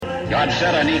God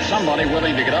said, I need somebody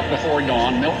willing to get up before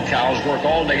dawn, milk cows, work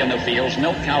all day in the fields,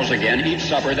 milk cows again, eat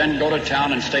supper, then go to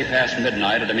town and stay past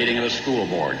midnight at a meeting of the school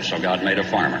board. So God made a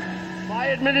farmer. My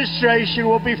administration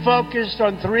will be focused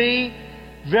on three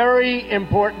very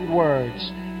important words: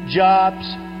 jobs,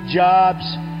 jobs,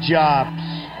 jobs.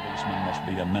 A policeman must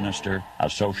be a minister, a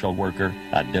social worker,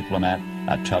 a diplomat,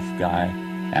 a tough guy,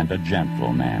 and a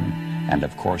gentleman. And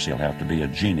of course he'll have to be a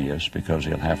genius because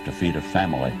he'll have to feed a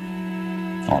family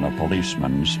on a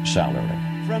policeman's salary.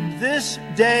 From this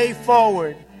day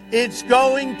forward, it's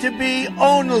going to be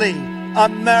only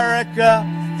America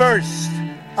first.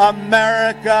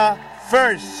 America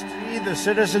first. We, the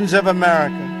citizens of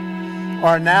America,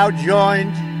 are now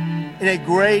joined in a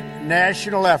great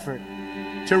national effort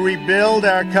to rebuild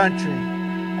our country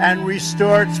and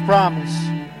restore its promise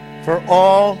for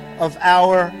all of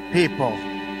our people.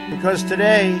 Because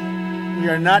today, we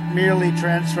are not merely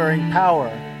transferring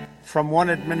power from one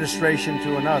administration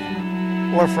to another,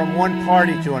 or from one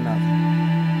party to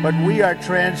another, but we are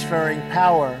transferring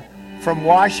power from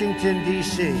Washington,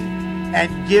 D.C.,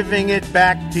 and giving it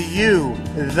back to you,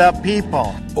 the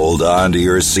people. Hold on to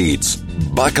your seats.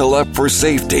 Buckle up for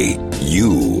safety.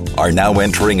 You are now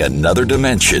entering another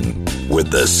dimension with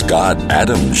The Scott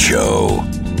Adams Show.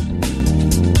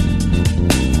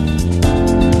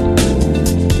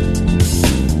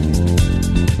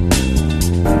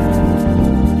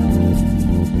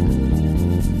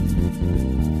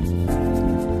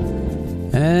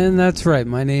 And that's right.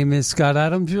 My name is Scott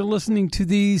Adams. You're listening to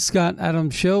the Scott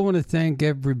Adams Show. I want to thank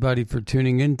everybody for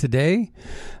tuning in today.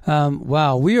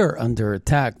 Wow, we are under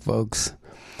attack, folks.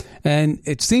 And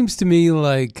it seems to me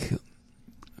like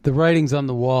the writing's on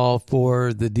the wall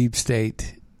for the deep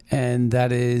state, and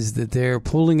that is that they're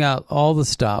pulling out all the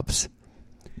stops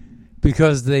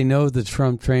because they know the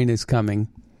Trump train is coming.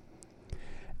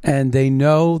 And they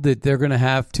know that they're going to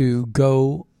have to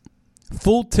go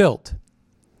full tilt.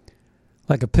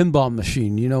 Like a pinball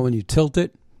machine, you know, when you tilt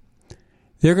it,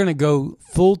 they're going to go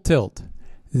full tilt.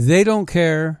 They don't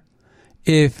care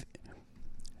if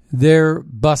they're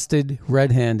busted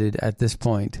red-handed at this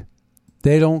point.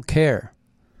 They don't care.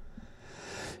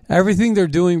 Everything they're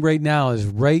doing right now is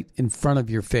right in front of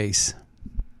your face.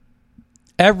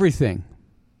 Everything.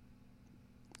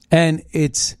 And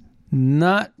it's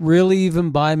not really even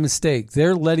by mistake.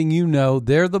 They're letting you know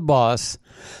they're the boss.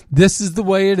 This is the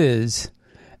way it is.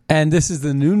 And this is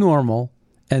the new normal,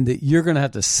 and that you're going to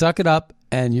have to suck it up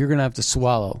and you're going to have to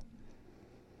swallow.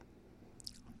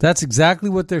 That's exactly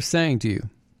what they're saying to you.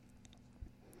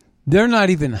 They're not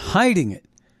even hiding it.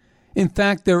 In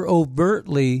fact, they're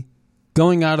overtly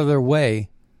going out of their way.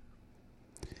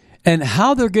 And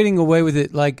how they're getting away with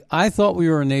it, like, I thought we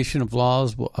were a nation of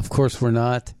laws. Well, of course we're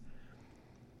not.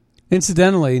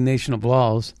 Incidentally, nation of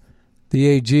laws, the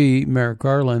AG, Merrick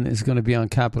Garland, is going to be on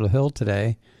Capitol Hill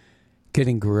today,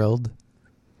 getting grilled.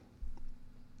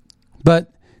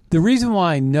 But the reason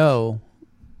why I know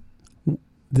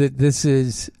that this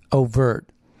is overt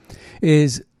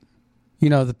is, you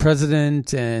know, the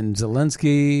president and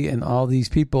Zelensky and all these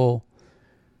people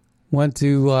went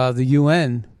to the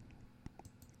UN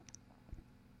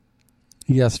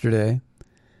yesterday,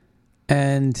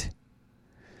 and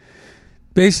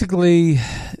basically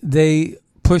they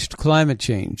pushed climate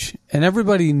change. And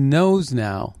everybody knows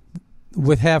now,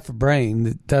 with half a brain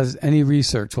that does any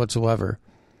research whatsoever,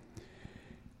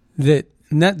 that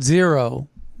net zero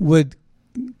would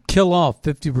kill off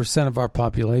 50% of our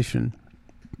population.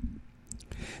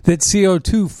 That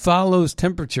CO2 follows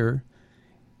temperature.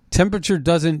 Temperature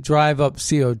doesn't drive up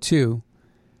CO2.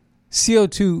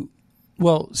 CO2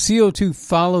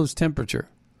 follows temperature.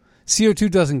 CO2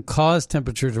 doesn't cause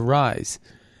temperature to rise.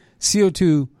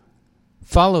 CO2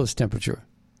 follows temperature,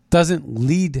 doesn't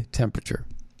lead temperature.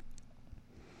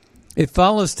 It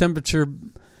follows temperature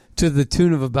to the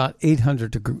tune of about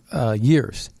 800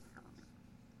 years.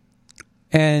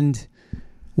 And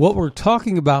what we're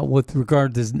talking about with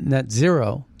regard to net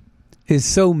zero is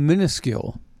so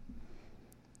minuscule.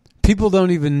 People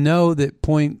don't even know that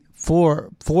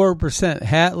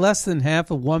 0.4%, less than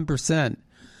half of 1%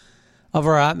 of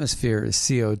our atmosphere is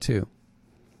CO2.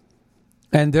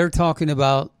 And they're talking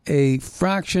about a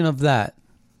fraction of that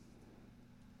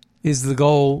is the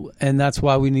goal, and that's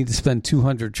why we need to spend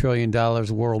 $200 trillion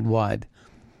worldwide.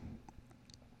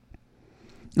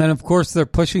 And, of course, they're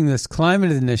pushing this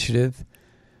climate initiative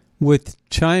with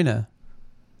China.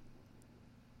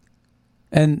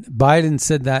 And Biden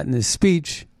said that in his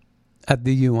speech at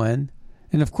the UN.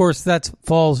 And, of course, that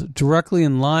falls directly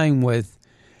in line with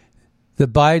the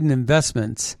Biden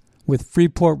investments with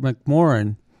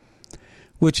Freeport-McMoRan,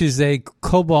 which is a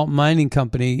cobalt mining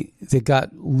company that got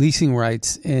leasing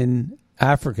rights in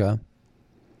Africa,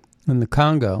 in the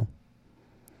Congo,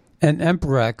 and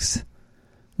Emprex,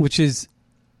 which is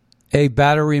a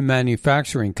battery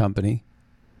manufacturing company.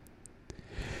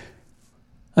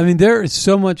 I mean, there is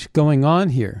so much going on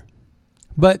here.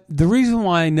 But the reason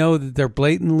why I know that they're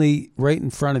blatantly right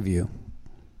in front of you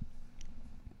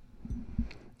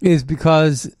is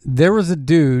because there was a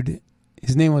dude,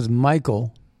 his name was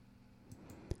Michael,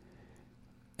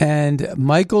 and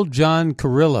Michael John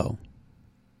Cirillo,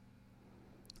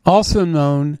 also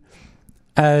known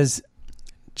as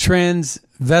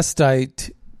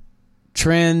transvestite,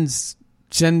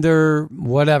 transgender,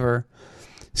 whatever,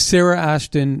 Sarah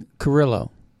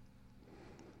Ashton-Cirillo,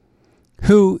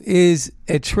 who is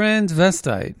a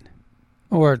transvestite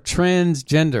or a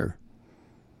transgender,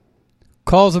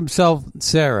 calls himself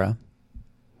Sarah.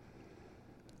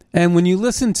 And when you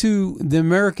listen to the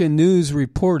American news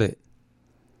report it,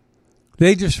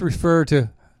 they just refer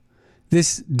to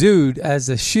this dude as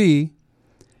a she,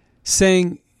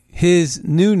 saying his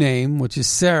new name, which is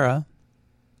Sarah.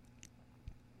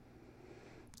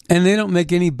 And they don't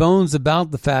make any bones about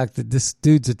the fact that this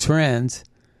dude's a trans,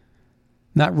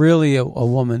 not really a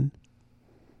woman.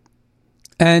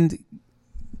 And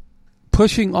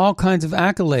pushing all kinds of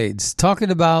accolades, talking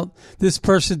about this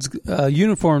person's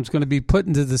uniform is going to be put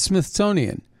into the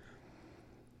Smithsonian.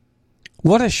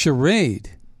 What a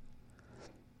charade.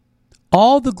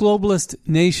 All the globalist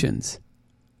nations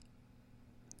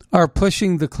are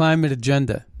pushing the climate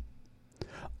agenda.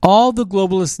 All the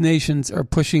globalist nations are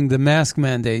pushing the mask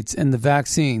mandates and the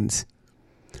vaccines.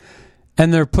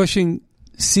 And they're pushing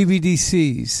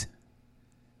CBDCs,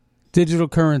 digital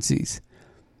currencies.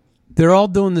 They're all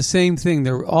doing the same thing.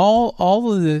 They're all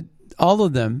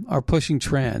of them are pushing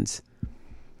trans.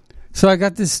 So I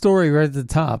got this story right at the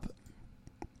top.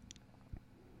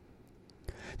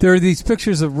 There are these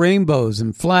pictures of rainbows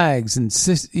and flags and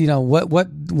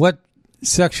what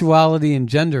sexuality and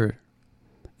gender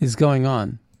is going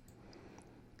on.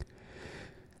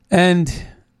 And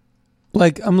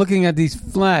like I'm looking at these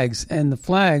flags, and the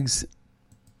flags,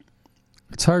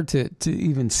 it's hard to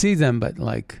even see them, but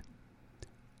like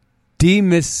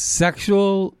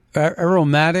demisexual,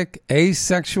 aromatic,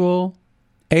 asexual,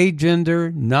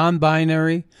 agender,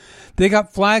 non-binary. They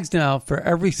got flags now for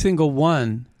every single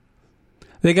one.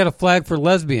 They got a flag for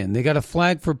lesbian. They got a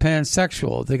flag for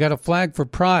pansexual. They got a flag for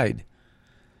pride,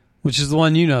 which is the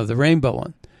one the rainbow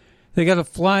one. They got a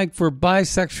flag for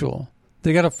bisexual.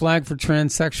 They got a flag for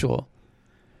transsexual.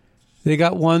 They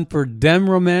got one for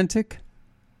demromantic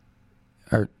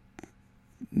or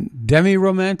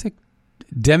demi-romantic,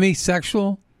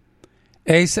 demisexual.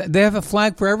 They have a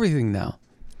flag for everything now.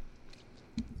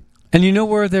 And you know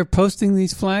where they're posting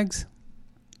these flags?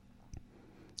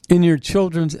 In your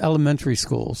children's elementary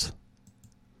schools.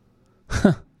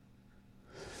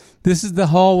 This is the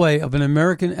hallway of an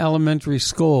American elementary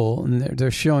school, and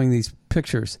they're showing these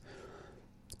pictures.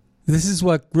 This is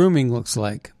what grooming looks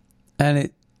like. And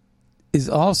it is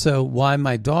also why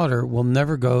my daughter will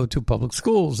never go to public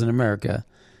schools in America,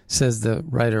 says the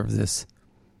writer of this.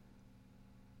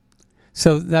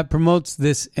 So that promotes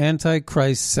this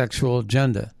antichrist sexual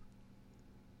agenda.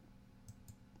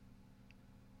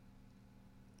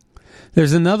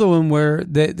 There's another one where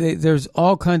there's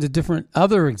all kinds of different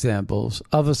other examples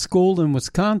of a school in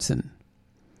Wisconsin.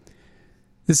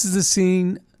 This is a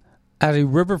scene at a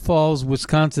River Falls,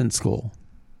 Wisconsin school.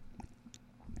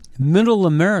 Middle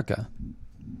America.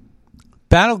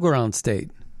 Battleground state.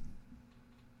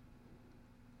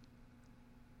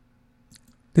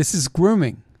 This is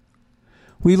grooming.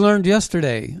 We learned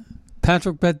yesterday,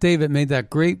 Patrick Bet-David made that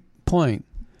great point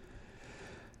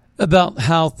about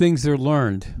how things are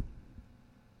learned.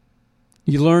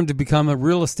 You learn to become a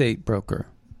real estate broker.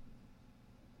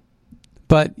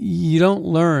 But you don't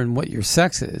learn what your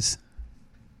sex is.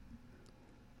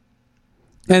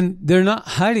 And they're not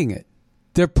hiding it.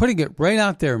 They're putting it right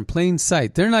out there in plain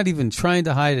sight. They're not even trying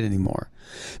to hide it anymore.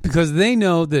 Because they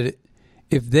know that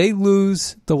if they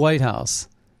lose the White House,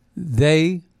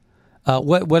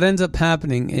 what ends up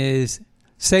happening is,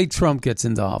 say Trump gets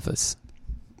into office.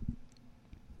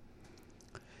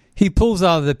 He pulls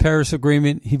out of the Paris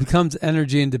Agreement. He becomes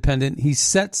energy independent. He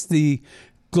sets the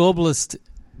globalist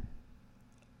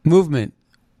movement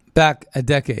back a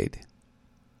decade.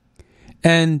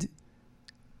 And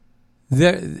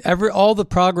all the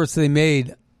progress they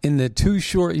made in the 2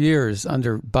 short years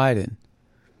under Biden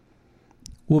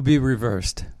will be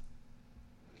reversed.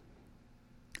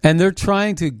 And they're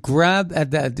trying to grab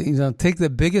at that, take the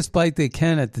biggest bite they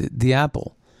can at the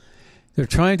apple. They're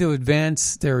trying to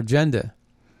advance their agenda.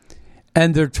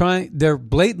 And they're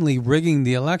blatantly rigging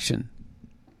the election.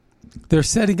 They're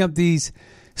setting up these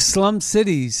slum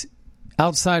cities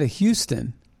outside of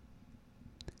Houston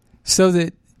so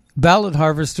that ballot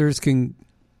harvesters can.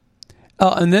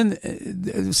 And then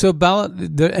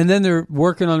they're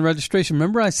working on registration.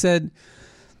 Remember, I said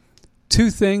two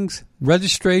things: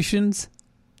 registrations.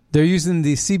 They're using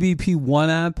the CBP One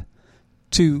app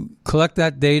to collect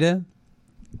that data.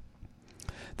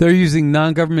 They're using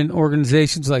non-government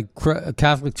organizations like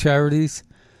Catholic Charities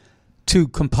to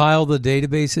compile the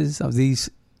databases of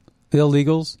these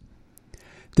illegals.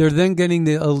 They're then getting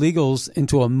the illegals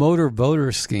into a motor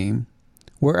voter scheme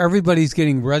where everybody's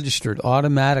getting registered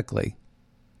automatically.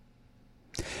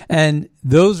 And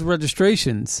those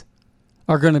registrations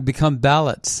are going to become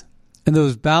ballots. And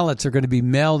those ballots are going to be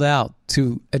mailed out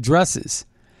to addresses.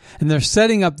 And they're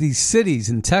setting up these cities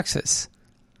in Texas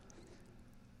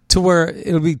to where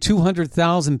it'll be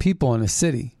 200,000 people in a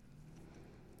city.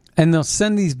 And they'll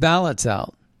send these ballots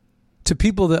out to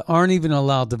people that aren't even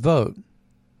allowed to vote.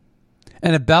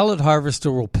 And a ballot harvester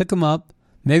will pick them up,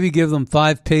 maybe give them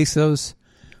 5 pesos,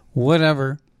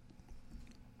 whatever,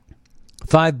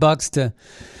 $5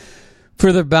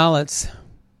 for their ballots,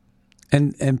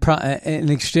 and in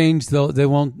exchange they'll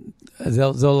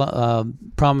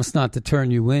promise not to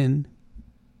turn you in.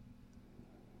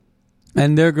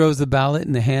 And there goes the ballot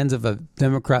in the hands of a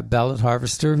Democrat ballot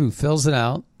harvester who fills it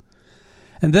out.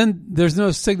 And then there's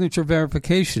no signature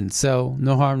verification, so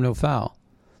no harm, no foul.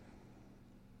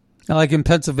 Like in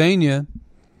Pennsylvania,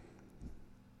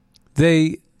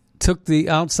 they took the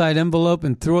outside envelope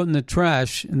and threw it in the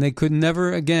trash, and they could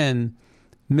never again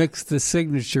mix the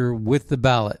signature with the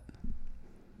ballot.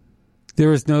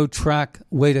 There is no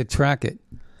way to track it.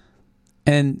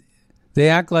 And they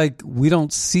act like we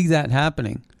don't see that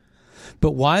happening.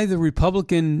 But why the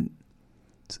Republicans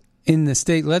in the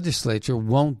state legislature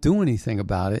won't do anything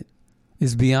about it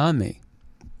is beyond me.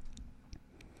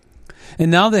 And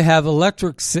now they have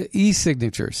electric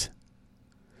e-signatures.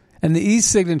 And the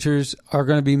e-signatures are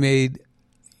going to be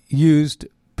used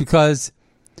because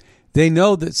they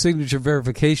know that signature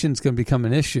verification is going to become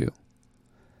an issue.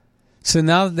 So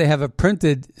now that they have a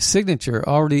printed signature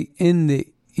already in the,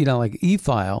 like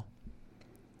e-file,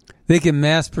 they can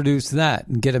mass produce that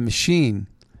and get a machine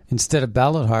instead of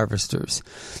ballot harvesters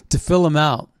to fill them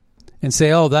out and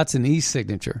say, oh, that's an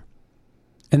e-signature.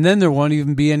 And then there won't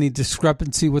even be any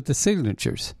discrepancy with the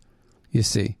signatures, you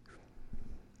see.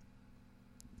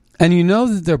 And you know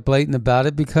that they're blatant about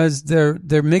it because they're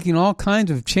making all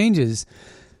kinds of changes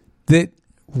that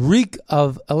reek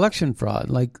of election fraud.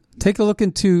 Like, take a look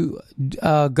into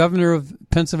Governor of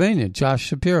Pennsylvania, Josh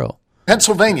Shapiro.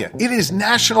 Pennsylvania, it is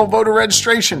National Voter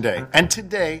Registration Day. And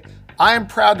today, I am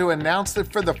proud to announce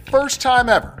that for the first time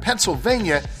ever,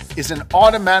 Pennsylvania is an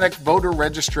automatic voter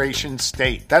registration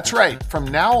state. That's right. From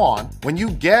now on, when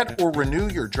you get or renew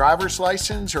your driver's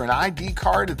license or an ID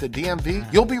card at the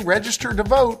DMV, you'll be registered to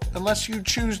vote unless you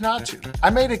choose not to. I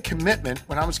made a commitment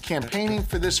when I was campaigning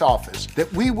for this office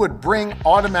that we would bring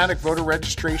automatic voter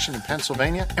registration in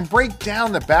Pennsylvania and break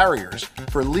down the barriers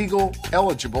for legal,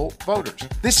 eligible voters.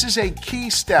 This is a key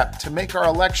step to make our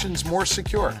elections more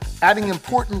secure, adding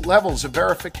important levels of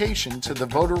verification to the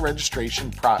voter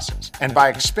registration process. And by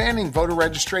expanding voter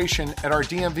registration at our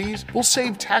DMVs, we'll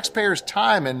save taxpayers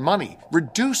time and money,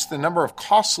 reduce the number of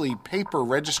costly paper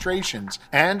registrations,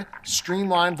 and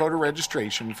streamline voter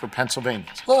registration for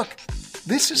Pennsylvanians. Look,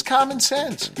 this is common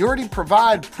sense. You already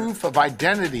provide proof of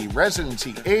identity,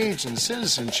 residency, age, and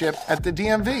citizenship at the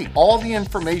DMV. All the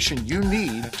information you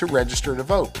need to register to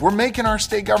vote. We're making our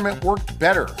state government work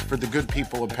better for the good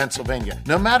people of Pennsylvania.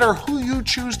 No matter who you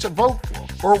choose to vote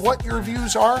for or what your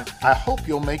views are, I hope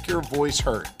you'll make your voice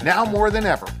heard. Now more than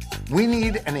ever, we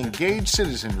need an engaged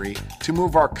citizenry to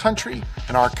move our country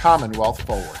and our Commonwealth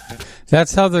forward.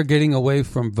 That's how they're getting away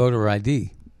from voter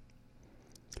ID.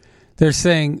 They're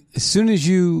saying as soon as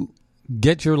you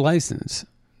get your license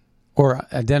or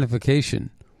identification,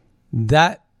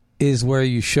 that is where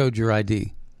you showed your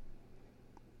ID.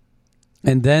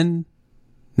 And then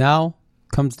now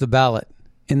comes the ballot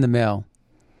in the mail.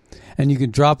 And you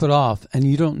can drop it off and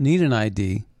you don't need an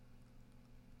ID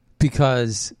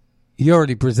because you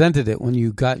already presented it when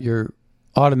you got your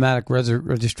automatic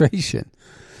registration.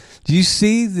 Do you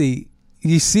see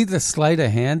the sleight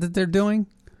of hand that they're doing?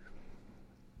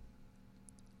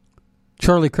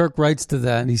 Charlie Kirk writes to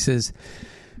that and he says,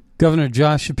 Governor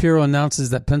Josh Shapiro announces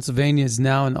that Pennsylvania is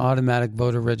now an automatic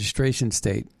voter registration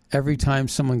state. Every time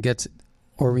someone gets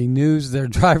or renews their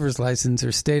driver's license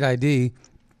or state ID,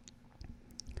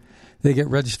 they get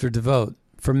registered to vote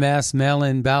for mass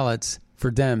mail-in ballots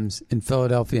for Dems in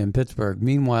Philadelphia and Pittsburgh.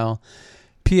 Meanwhile,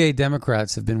 PA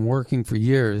Democrats have been working for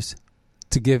years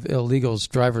to give illegals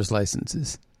driver's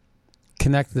licenses.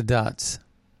 Connect the dots.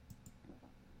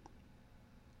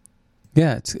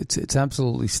 Yeah, it's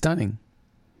absolutely stunning.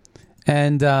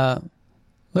 And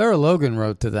Lara Logan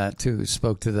wrote to that too,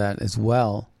 spoke to that as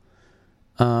well.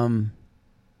 And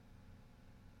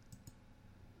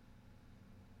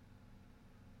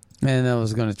I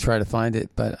was going to try to find it,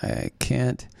 but I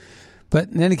can't. But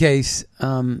in any case,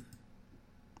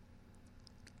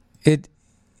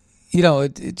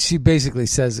 she basically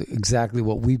says exactly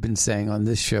what we've been saying on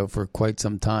this show for quite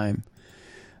some time.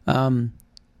 And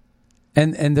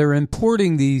they're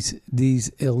importing these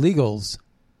illegals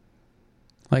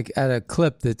like at a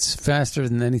clip that's faster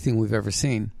than anything we've ever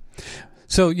seen.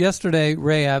 So yesterday,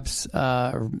 Ray Epps,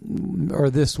 or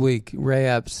this week, Ray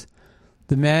Epps,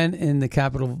 the man in the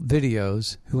Capitol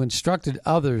videos who instructed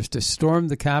others to storm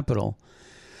the Capitol,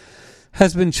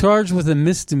 has been charged with a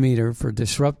misdemeanor for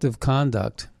disruptive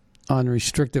conduct on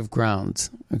restricted grounds.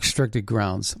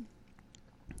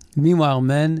 Meanwhile,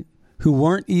 men who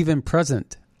weren't even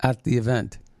present at the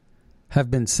event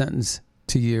have been sentenced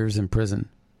to years in prison.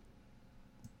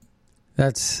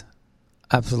 That's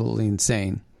absolutely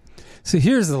insane. So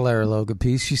here's the Lara Logan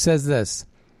piece. She says this: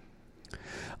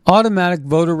 automatic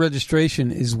voter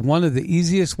registration is one of the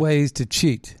easiest ways to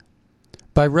cheat.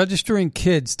 By registering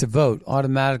kids to vote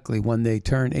automatically when they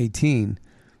turn 18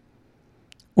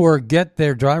 or get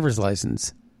their driver's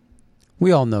license,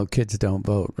 we all know kids don't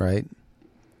vote, right?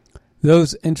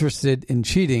 Those interested in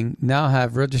cheating now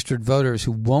have registered voters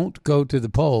who won't go to the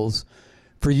polls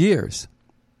for years.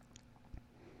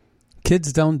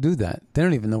 Kids don't do that. They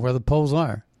don't even know where the polls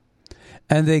are.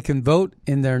 And they can vote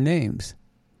in their names.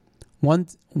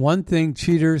 One thing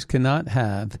cheaters cannot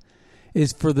have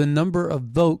is for the number of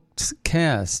votes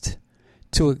cast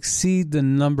to exceed the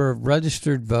number of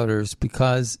registered voters,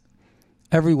 because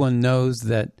everyone knows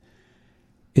that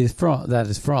is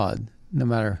fraud, no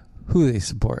matter who they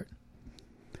support.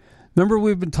 Remember,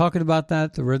 we've been talking about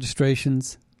that, the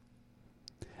registrations,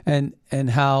 and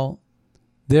how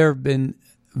there have been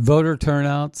voter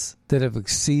turnouts that have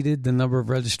exceeded the number of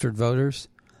registered voters,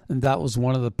 and that was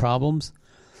one of the problems,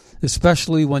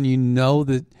 especially when you know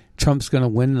that Trump's going to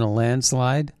win in a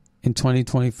landslide in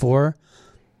 2024.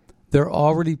 They're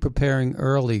already preparing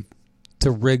early to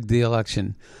rig the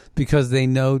election because they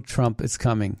know Trump is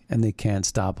coming and they can't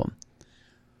stop him.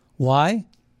 Why?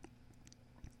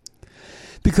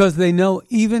 Because they know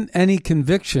even any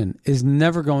conviction is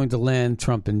never going to land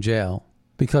Trump in jail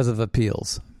because of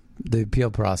appeals, the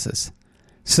appeal process.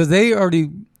 So they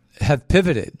already have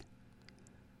pivoted,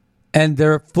 and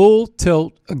they're full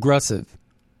tilt aggressive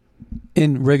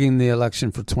in rigging the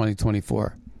election for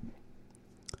 2024.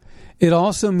 It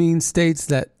also means states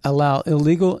that allow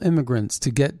illegal immigrants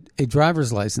to get a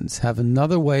driver's license have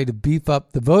another way to beef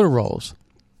up the voter rolls.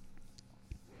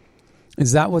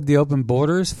 Is that what the open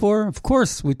border is for? Of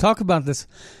course, we talk about this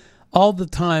all the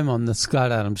time on the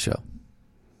Scott Adams Show.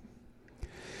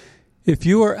 If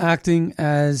you are acting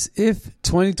as if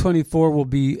 2024 will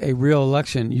be a real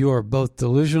election, you are both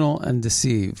delusional and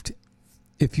deceived.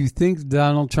 If you think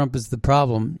Donald Trump is the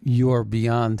problem, you are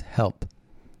beyond help.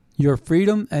 Your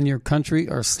freedom and your country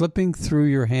are slipping through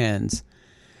your hands,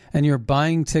 and you're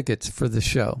buying tickets for the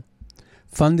show,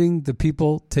 funding the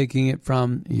people taking it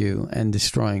from you and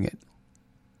destroying it.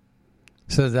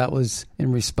 So that was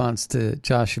in response to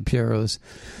Josh Shapiro's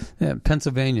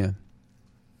Pennsylvania.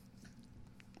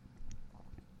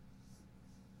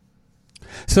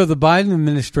 So the Biden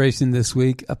administration this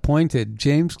week appointed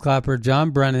James Clapper,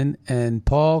 John Brennan, and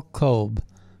Paul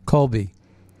Colby,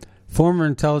 former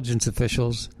intelligence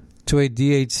officials, to a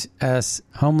DHS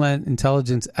Homeland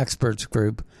Intelligence Experts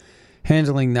Group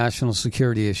handling national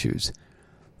security issues.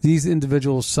 These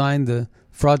individuals signed the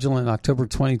fraudulent October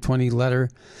 2020 letter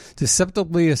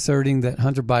deceptively asserting that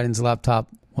Hunter Biden's laptop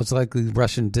was likely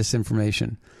Russian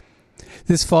disinformation.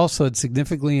 This falsehood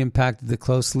significantly impacted the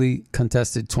closely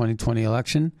contested 2020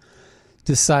 election,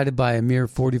 decided by a mere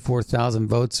 44,000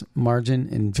 votes margin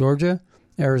in Georgia,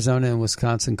 Arizona, and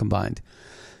Wisconsin combined.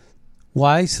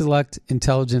 Why select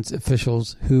intelligence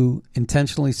officials who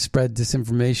intentionally spread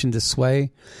disinformation to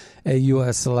sway a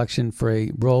U.S. selection for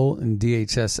a role in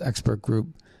DHS expert group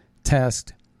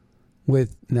tasked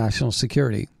with national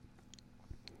security?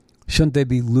 Shouldn't they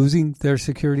be losing their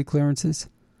security clearances?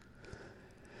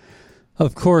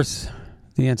 Of course,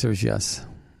 the answer is yes.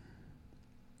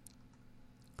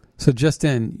 So just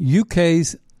in,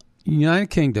 UK's United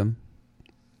Kingdom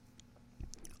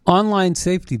online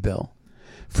safety bill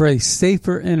for a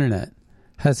safer internet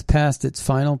has passed its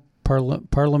final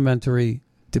parliamentary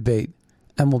debate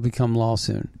and will become law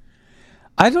soon.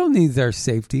 I don't need their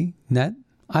safety net.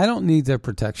 I don't need their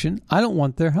protection. I don't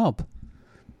want their help.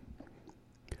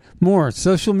 More,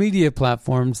 social media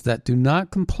platforms that do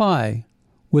not comply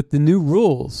with the new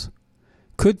rules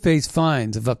could face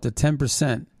fines of up to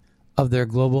 10% of their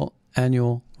global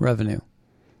annual revenue.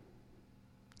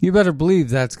 You better believe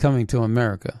that's coming to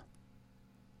America.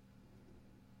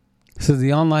 So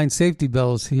the online safety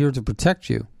bill is here to protect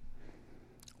you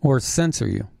or censor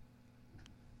you.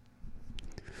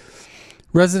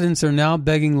 Residents are now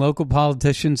begging local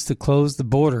politicians to close the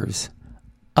borders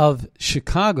of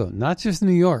Chicago, not just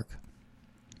New York,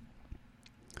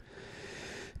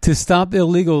 to stop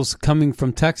illegals coming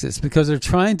from Texas, because they're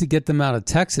trying to get them out of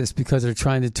Texas because they're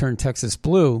trying to turn Texas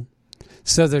blue.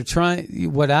 So they're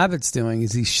trying, what Abbott's doing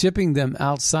is he's shipping them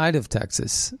outside of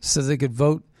Texas so they could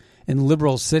vote in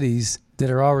liberal cities that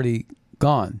are already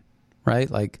gone, right?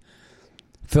 Like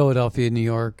Philadelphia, New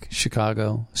York,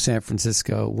 Chicago, San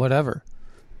Francisco, whatever.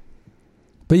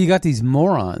 But you got these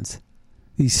morons,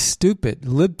 these stupid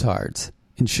libtards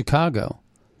in Chicago.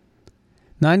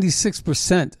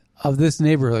 96% of this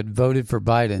neighborhood voted for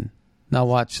Biden. Now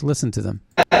watch, listen to them.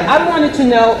 I wanted to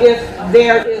know if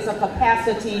there is a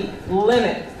capacity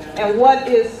limit, and what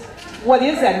is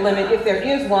that limit, if there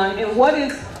is one, and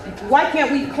why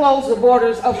can't we close the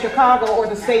borders of Chicago or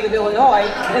the state of Illinois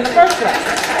in the first place?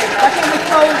 Why can't we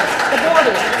close the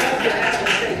borders?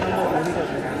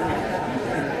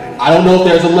 I don't know if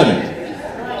there's a limit.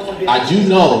 I do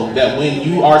know that when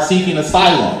you are seeking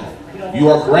asylum, you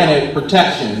are granted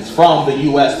protections from the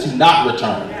U.S. to not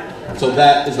return. So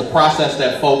that is the process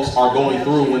that folks are going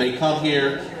through when they come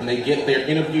here, when they get their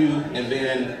interview, and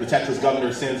then the Texas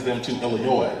governor sends them to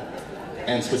Illinois,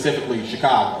 and specifically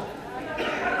Chicago.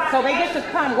 So they get to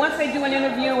come, once they do an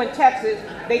interview in Texas,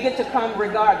 they get to come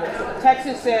regardless.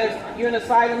 Texas says, you're an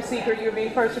asylum seeker, you're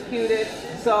being persecuted,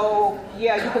 so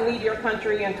yeah, you can leave your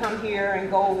country and come here and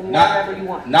go wherever you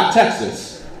want. Not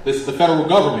Texas. This is the federal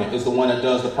government is the one that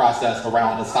does the process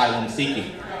around asylum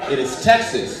seeking. It is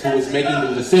Texas who is making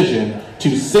the decision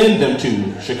to send them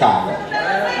to Chicago.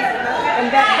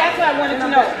 And that's what I wanted to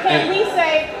know. Can we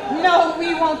say, no,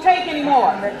 we won't take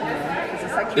anymore?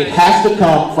 It has to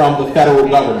come from the federal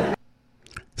government.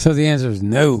 So the answer is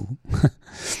no.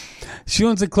 She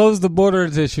wants to close the border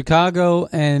to Chicago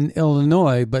and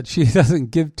Illinois, but she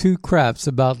doesn't give two craps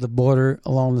about the border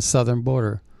along the southern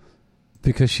border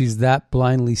because she's that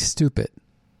blindly stupid.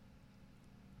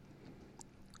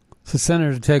 So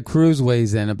Senator Ted Cruz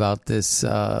weighs in about this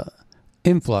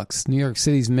influx. New York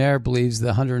City's mayor believes the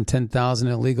 110,000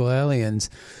 illegal aliens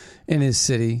in his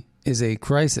city is a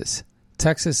crisis.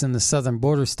 Texas and the southern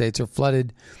border states are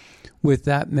flooded with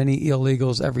that many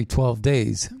illegals every 12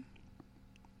 days.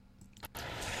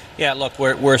 Yeah, look,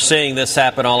 we're seeing this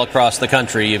happen all across the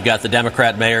country. You've got the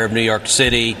Democrat mayor of New York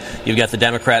City. You've got the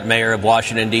Democrat mayor of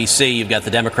Washington, D.C. You've got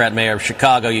the Democrat mayor of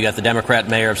Chicago. You've got the Democrat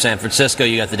mayor of San Francisco.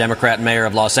 You've got the Democrat mayor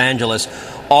of Los Angeles.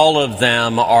 All of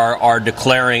them are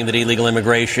declaring that illegal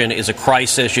immigration is a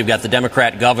crisis. You've got the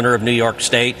Democrat governor of New York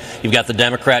State. You've got the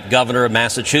Democrat governor of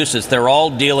Massachusetts. They're all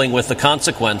dealing with the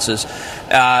consequences.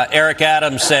 Eric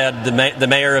Adams said, the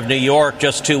mayor of New York,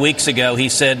 just 2 weeks ago, he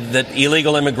said that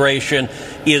illegal immigration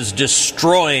is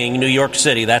destroying New York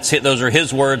City. Those are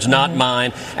his words, not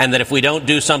mine. And that if we don't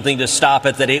do something to stop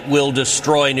it, that it will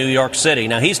destroy New York City.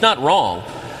 Now, he's not wrong.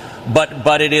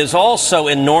 But it is also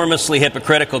enormously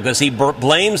hypocritical because he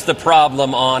blames the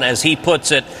problem on, as he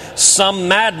puts it, some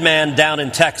madman down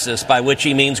in Texas, by which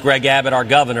he means Greg Abbott, our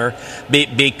governor,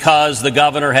 because the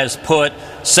governor has put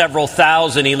several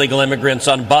thousand illegal immigrants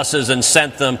on buses and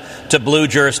sent them to blue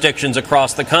jurisdictions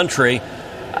across the country.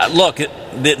 Look,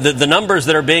 the numbers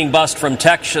that are being bused from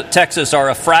Texas are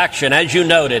a fraction. As you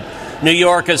noted, New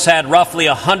York has had roughly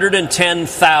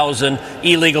 110,000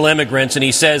 illegal immigrants, and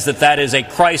he says that is a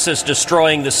crisis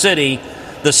destroying the city.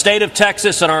 The state of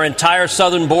Texas and our entire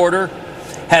southern border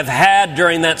have had,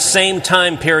 during that same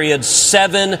time period,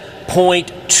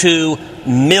 7.2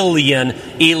 million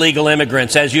illegal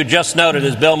immigrants. As you just noted,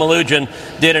 as Bill Malugin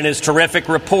did in his terrific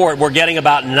report, we're getting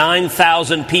about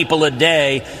 9,000 people a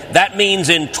day. That means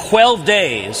in 12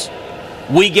 days,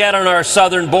 we get on our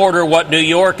southern border what New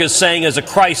York is saying is a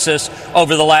crisis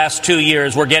over the last 2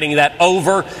 years. We're getting that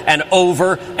over and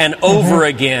over and over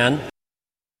again.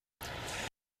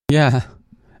 Yeah.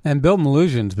 And Bill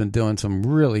Malugin's been doing some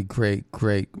really great,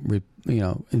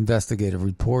 investigative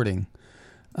reporting.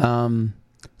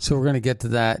 So we're going to get to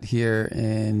that here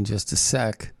in just a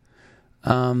sec.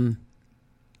 Right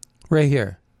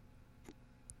here.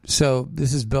 So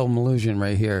this is Bill Malugin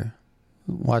right here.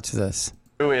 Watch this.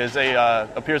 Who is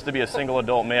appears to be a single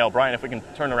adult male. Brian, if we can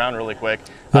turn around really quick.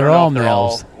 They're all they're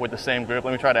males. all with the same group.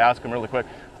 Let me try to ask them really quick.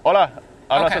 Hola,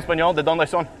 ¿hablas español? ¿De dónde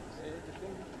son?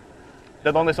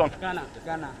 ¿De dónde son?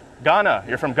 Ghana.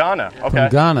 You're from Ghana. Okay. From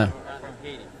Ghana.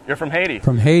 You're from Haiti.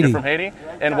 From Haiti. You're from Haiti?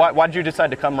 And why did you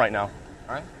decide to come right now?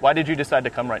 All right. Why did you decide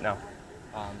to come right now?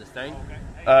 The state?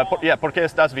 ¿Por qué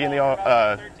estás viniendo?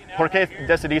 ¿Por qué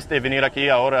decidiste venir aquí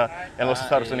ahora en los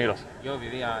Estados Unidos? Yo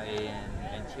vivía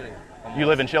en Chile. You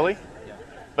live in Chile? Yeah.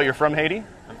 But you're from Haiti?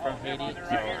 I'm from Haiti,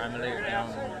 so I'm living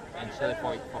in Chile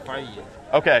for 5 years.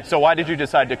 Okay, so why did you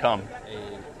decide to come?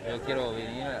 Yo quiero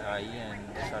venir ahí en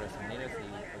Estados Unidos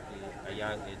porque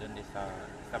allá es donde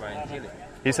estaba en Chile.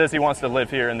 He says he wants to live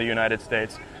here in the United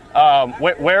States.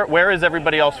 Where is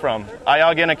everybody else from? ¿Hay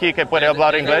alguien aquí que puede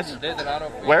hablar inglés?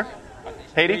 Where?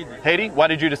 Haiti? Haiti? Why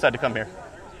did you decide to come here?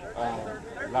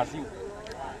 Brazil.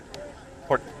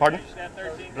 Pardon?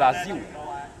 Brazil.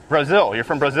 Brazil. You're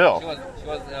from Brazil. She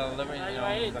was living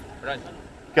in Brazil.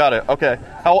 Got it. Okay.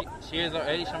 She is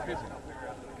Asian people.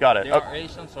 Got it. They are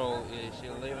Asian, so she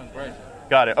lives in Brazil.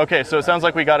 Got it. Okay, so it sounds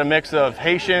like we got a mix of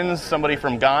Haitians, somebody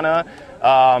from Ghana,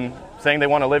 saying they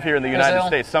want to live here in the United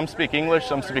States. Some speak English,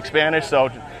 some speak Spanish, so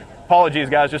apologies,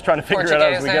 guys, just trying to figure it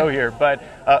out as we go here. But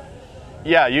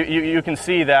yeah, you can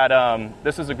see that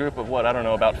this is a group of,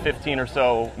 about 15 or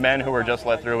so men who were just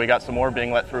let through. We got some more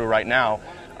being let through right now.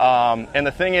 And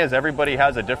the thing is, everybody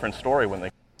has a different story when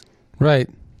they... Right.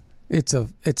 It's a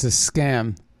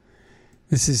scam.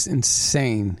 This is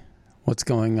insane what's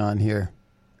going on here.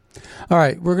 All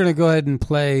right, we're going to go ahead and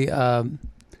play...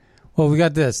 we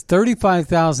got this.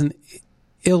 35,000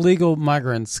 illegal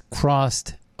migrants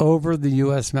crossed over the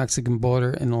U.S.-Mexican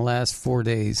border in the last 4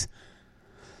 days.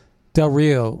 Del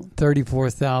Rio,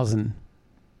 34,000.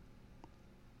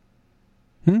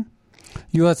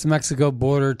 U.S.-Mexico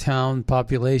border town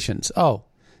populations. Oh,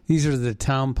 these are the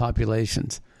town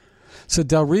populations. So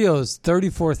Del Rio is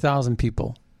 34,000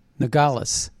 people.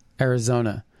 Nogales,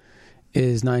 Arizona,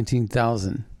 is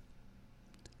 19,000.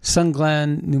 Sun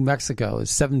Glen, New Mexico, is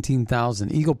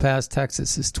 17,000. Eagle Pass,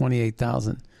 Texas, is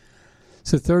 28,000.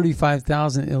 So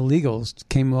 35,000 illegals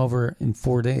came over in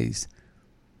 4 days.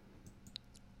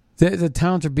 The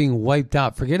towns are being wiped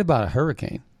out. Forget about a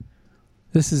hurricane.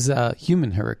 This is a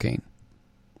human hurricane.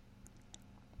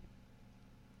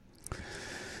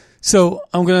 So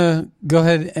I'm going to go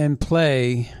ahead and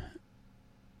play.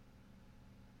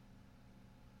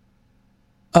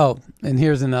 Oh, and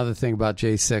here's another thing about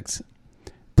J6.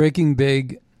 Breaking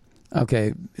big.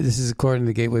 Okay, this is according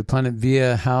to Gateway Pundit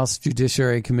via House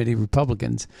Judiciary Committee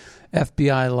Republicans.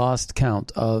 FBI lost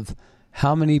count of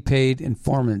how many paid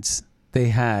informants they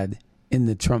had in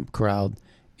the Trump crowd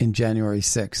in January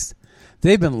 6th.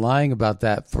 They've been lying about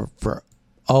that for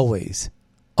always.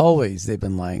 Always they've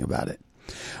been lying about it.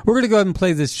 We're going to go ahead and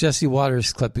play this Jesse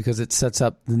Waters clip because it sets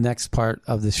up the next part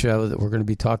of the show that we're going to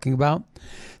be talking about.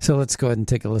 So let's go ahead and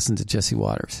take a listen to Jesse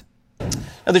Waters.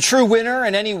 Now, the true winner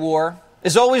in any war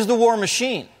is always the war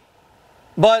machine.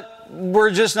 But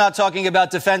we're just not talking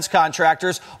about defense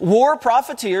contractors. War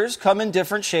profiteers come in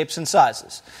different shapes and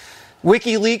sizes.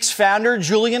 WikiLeaks founder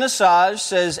Julian Assange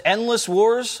says endless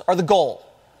wars are the goal.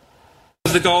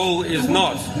 The goal is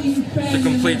not to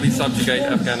completely subjugate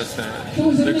Afghanistan.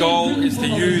 The goal is to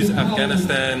use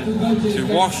Afghanistan to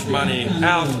wash money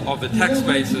out of the tax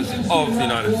bases of the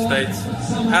United States,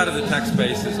 out of the tax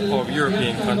bases of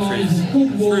European countries,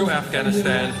 through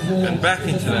Afghanistan and back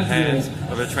into the hands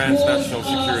of a transnational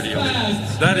security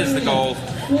elite. That is the goal,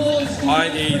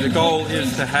 i.e. the goal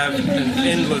is to have an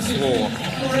endless war,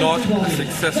 not a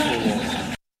successful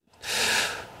war.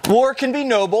 War can be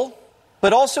noble,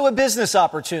 but also a business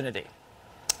opportunity.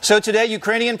 So today,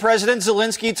 Ukrainian President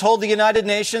Zelensky told the United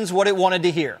Nations what it wanted to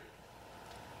hear.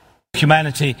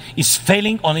 Humanity is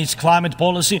failing on its climate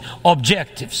policy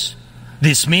objectives.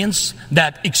 This means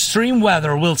that extreme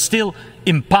weather will still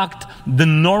impact the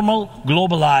normal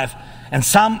global life, and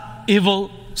some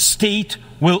evil state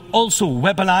will also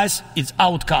weaponize its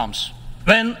outcomes.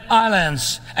 When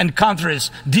islands and countries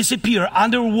disappear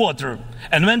underwater,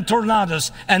 and when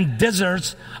tornadoes and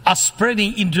deserts are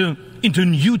spreading into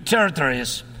new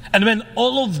territories, and when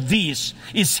all of this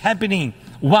is happening,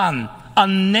 one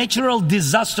unnatural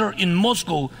disaster in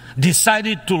Moscow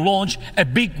decided to launch a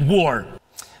big war.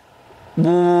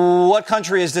 What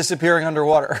country is disappearing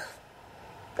underwater?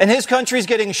 And his country's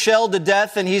getting shelled to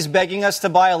death and he's begging us to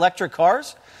buy electric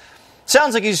cars?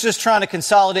 Sounds like he's just trying to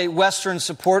consolidate Western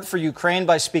support for Ukraine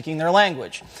by speaking their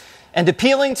language and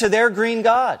appealing to their green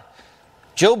god.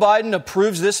 Joe Biden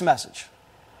approves this message.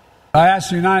 I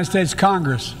asked the United States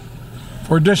Congress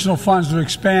for additional funds to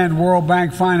expand World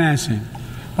Bank financing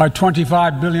by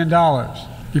 $25 billion.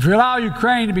 If you allow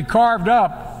Ukraine to be carved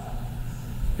up,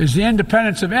 is the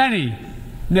independence of any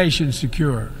nation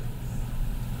secure?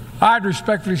 I'd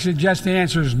respectfully suggest the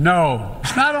answer is no.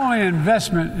 It's not only an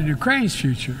investment in Ukraine's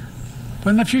future,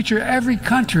 but in the future of every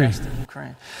country.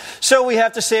 So we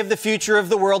have to save the future of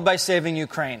the world by saving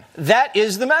Ukraine. That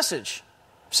is the message.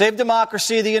 Save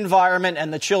democracy, the environment,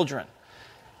 and the children.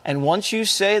 And once you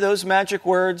say those magic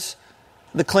words,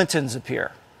 the Clintons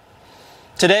appear.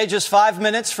 Today, just 5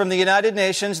 minutes from the United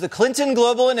Nations, the Clinton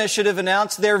Global Initiative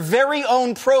announced their very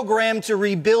own program to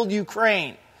rebuild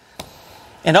Ukraine.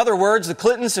 In other words, the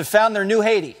Clintons have found their new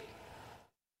Haiti.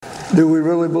 Do we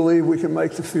really believe we can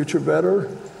make the future better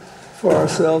for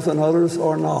ourselves and others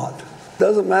or not?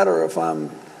 Doesn't matter if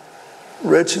I'm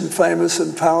rich and famous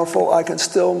and powerful, I can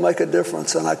still make a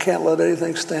difference, and I can't let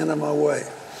anything stand in my way.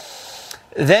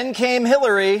 Then came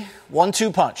Hillary,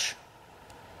 1-2 punch.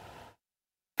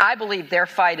 I believe their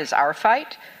fight is our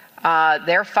fight,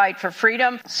 their fight for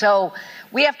freedom. So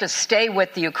we have to stay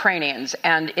with the Ukrainians,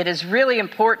 and it is really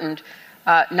important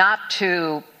not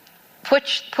to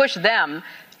push them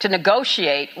to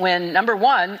negotiate when, number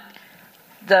one,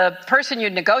 the person you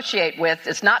negotiate with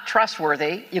is not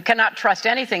trustworthy. You cannot trust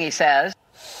anything he says.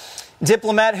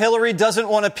 Diplomat Hillary doesn't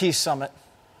want a peace summit.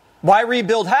 Why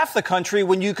rebuild half the country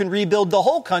when you can rebuild the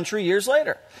whole country years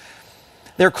later?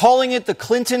 They're calling it the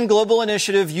Clinton Global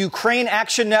Initiative Ukraine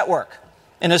Action Network,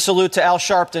 in a salute to Al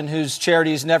Sharpton, whose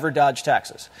charities never dodge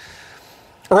taxes.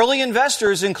 Early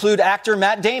investors include actor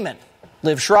Matt Damon,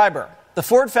 Liv Schreiber, the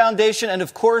Ford Foundation, and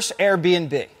of course,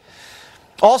 Airbnb.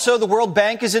 Also, the World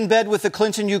Bank is in bed with the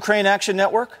Clinton Ukraine Action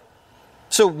Network.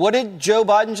 So what did Joe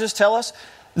Biden just tell us?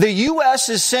 The U.S.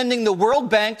 is sending the World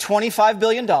Bank $25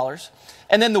 billion,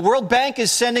 and then the World Bank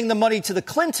is sending the money to the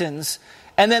Clintons,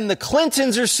 and then the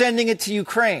Clintons are sending it to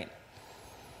Ukraine.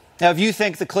 Now, if you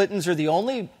think the Clintons are the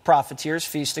only profiteers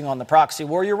feasting on the proxy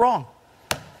war, you're wrong.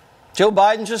 Joe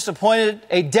Biden just appointed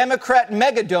a Democrat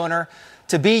mega-donor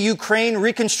to be Ukraine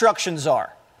reconstruction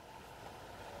czar.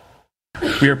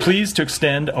 We are pleased to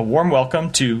extend a warm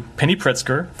welcome to Penny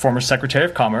Pritzker, former Secretary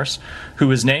of Commerce, who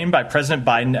was named by President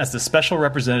Biden as the special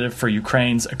representative for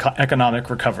Ukraine's economic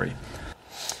recovery.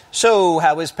 So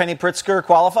how is Penny Pritzker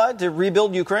qualified to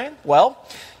rebuild Ukraine? Well,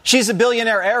 she's a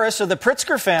billionaire heiress of the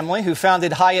Pritzker family who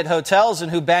founded Hyatt Hotels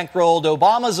and who bankrolled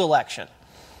Obama's election.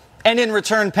 And in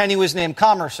return, Penny was named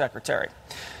Commerce Secretary,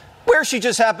 where she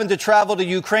just happened to travel to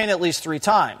Ukraine at least 3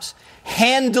 times,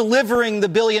 hand-delivering the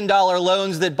billion-dollar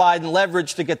loans that Biden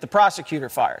leveraged to get the prosecutor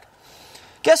fired.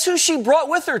 Guess who she brought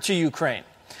with her to Ukraine?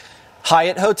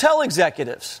 Hyatt Hotel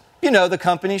executives. You know, the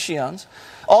company she owns.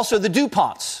 Also the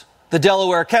DuPonts, the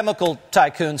Delaware chemical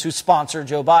tycoons who sponsor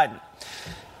Joe Biden.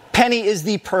 Penny is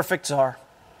the perfect czar.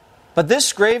 But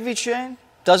this gravy train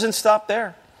doesn't stop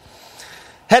there.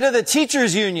 Head of the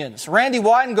teachers' unions, Randy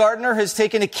Weingartner, has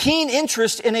taken a keen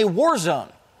interest in a war zone.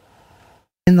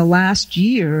 In the last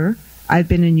year, I've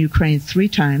been in Ukraine 3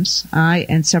 times, I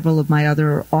and several of my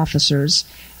other officers,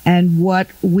 and what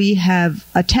we have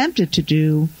attempted to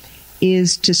do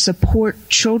is to support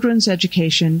children's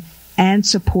education and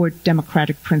support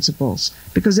democratic principles.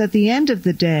 Because at the end of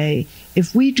the day,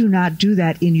 if we do not do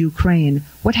that in Ukraine,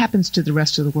 what happens to the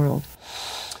rest of the world?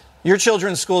 Your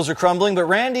children's schools are crumbling, but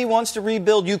Randy wants to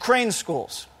rebuild Ukraine's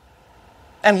schools.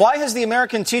 And why has the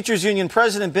American Teachers Union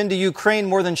president been to Ukraine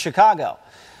more than Chicago?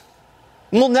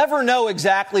 We'll never know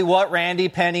exactly what Randy,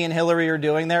 Penny, and Hillary are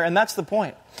doing there, and that's the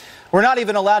point. We're not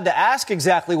even allowed to ask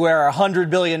exactly where our $100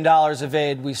 billion of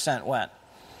aid we sent went.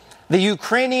 The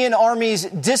Ukrainian army's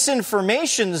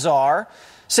disinformation czar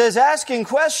says asking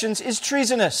questions is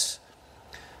treasonous.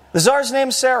 The czar's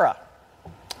name's Sarah.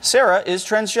 Sarah is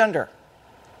transgender.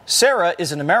 Sarah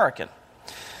is an American.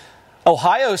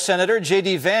 Ohio Senator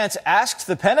J.D. Vance asked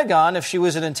the Pentagon if she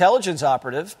was an intelligence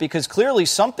operative because clearly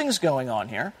something's going on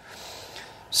here.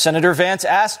 Senator Vance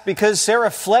asked because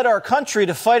Sarah fled our country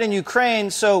to fight in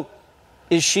Ukraine, so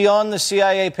is she on the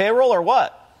CIA payroll or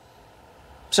what?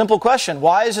 Simple question.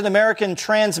 Why is an American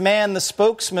trans man the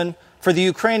spokesman for the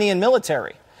Ukrainian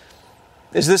military?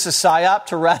 Is this a psyop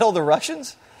to rattle the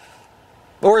Russians?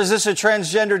 Or is this a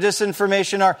transgender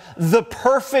disinformation czar, the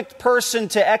perfect person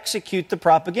to execute the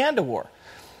propaganda war?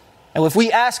 And if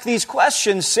we ask these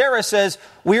questions, Sarah says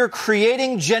we are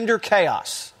creating gender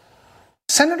chaos.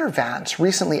 Senator Vance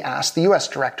recently asked the U.S.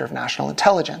 Director of National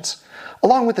Intelligence,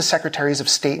 along with the Secretaries of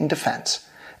State and Defense,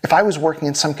 if I was working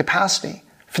in some capacity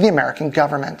for the American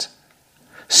government.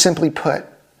 Simply put,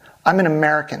 I'm an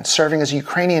American serving as a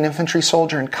Ukrainian infantry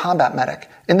soldier and combat medic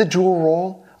in the dual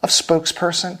role of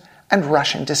spokesperson and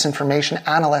Russian disinformation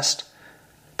analyst.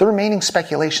 The remaining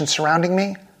speculation surrounding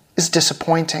me is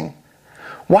disappointing.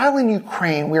 While in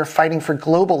Ukraine we are fighting for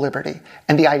global liberty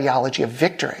and the ideology of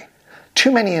victory,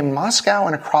 too many in Moscow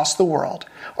and across the world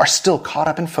are still caught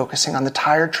up in focusing on the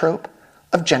tired trope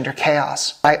of gender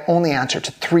chaos. I only answer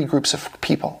to three groups of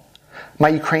people: my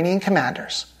Ukrainian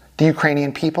commanders, the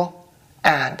Ukrainian people,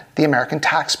 and the American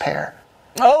taxpayer.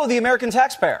 Oh, the American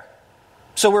taxpayer.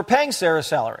 So we're paying Sarah's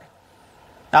salary.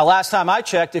 Now, last time I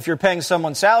checked, if you're paying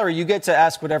someone's salary, you get to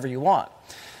ask whatever you want.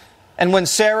 And when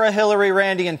Sarah, Hillary,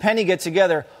 Randy, and Penny get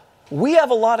together, we have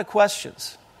a lot of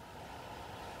questions.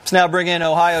 Let's now bring in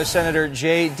Ohio Senator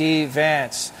J.D.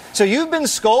 Vance. So you've been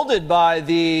scolded by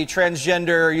the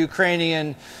transgender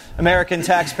Ukrainian American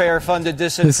taxpayer-funded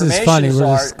disinformation This is funny. We're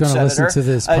just going to Senator. listen to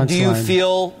this punchline. Do you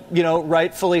feel,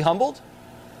 rightfully humbled?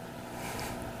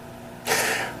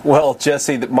 Well,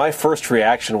 Jesse, my first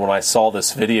reaction when I saw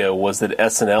this video was that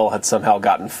SNL had somehow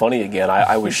gotten funny again.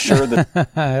 I was sure that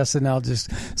SNL just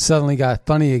suddenly got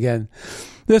funny again.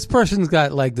 This person's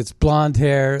got this blonde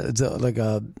hair. It's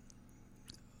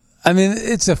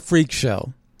it's a freak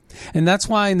show. And that's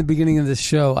why in the beginning of this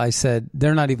show I said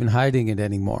they're not even hiding it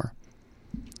anymore.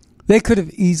 They could have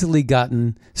easily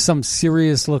gotten some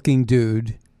serious-looking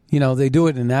dude. They do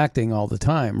it in acting all the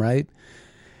time, right?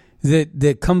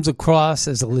 That comes across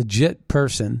as a legit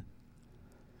person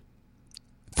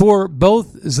for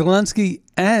both Zelensky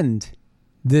and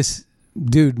this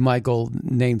dude, Michael,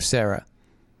 named Sarah.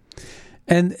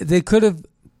 And they could have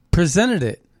presented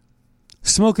it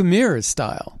smoke and mirrors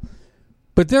style.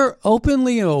 But they're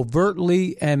openly and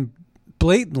overtly and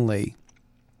blatantly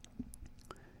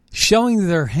showing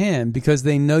their hand because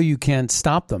they know you can't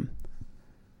stop them.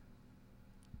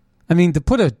 I mean, to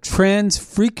put a trans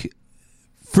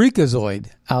freakazoid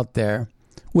out there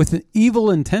with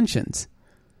evil intentions.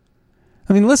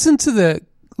 I mean, listen to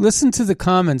the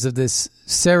comments of this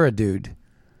Sarah dude.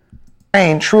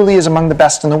 Ukraine truly is among the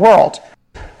best in the world.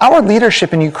 Our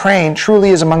leadership in Ukraine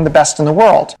truly is among the best in the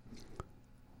world.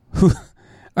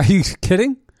 Are you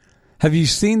kidding? Have you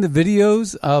seen the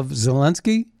videos of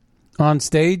Zelensky on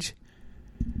stage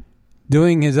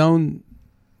doing his own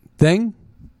thing?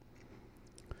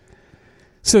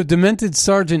 So, demented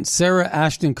Sergeant Sarah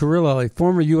Ashton-Cirillo, a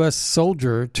former U.S.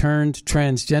 soldier turned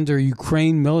transgender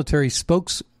Ukraine military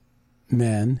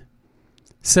spokesman,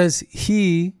 says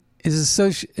he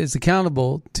is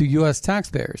accountable to U.S.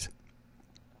 taxpayers.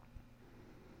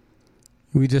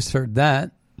 We just heard that.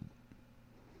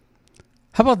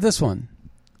 How about this one?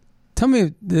 Tell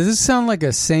me, does this sound like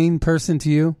a sane person to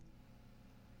you?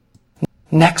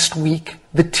 Next week,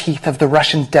 the teeth of the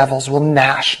Russian devils will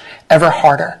gnash ever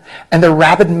harder, and their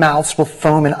rabid mouths will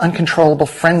foam in uncontrollable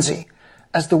frenzy,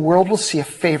 as the world will see a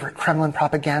favorite Kremlin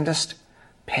propagandist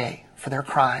pay for their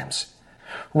crimes.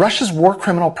 Russia's war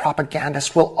criminal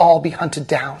propagandists will all be hunted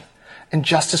down, and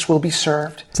justice will be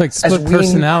served. It's like split as we in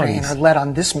personalities. Ukraine are led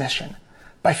on this mission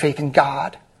by faith in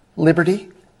God, liberty,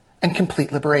 and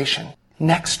complete liberation.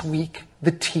 Next week,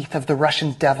 the teeth of the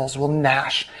Russian devils will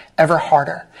gnash ever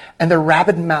harder, and their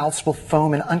rabid mouths will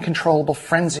foam in uncontrollable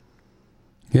frenzy.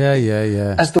 Yeah.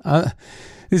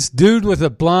 This dude with a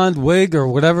blonde wig or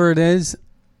whatever it is,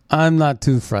 I'm not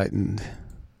too frightened.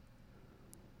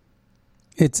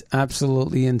 It's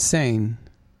absolutely insane.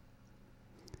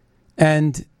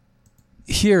 And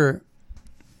here,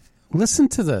 listen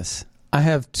to this. I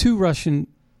have 2 Russian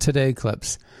Today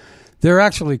clips. They're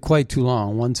actually quite too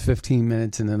long. One's 15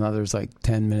 minutes and another's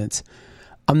 10 minutes.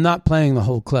 I'm not playing the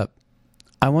whole clip.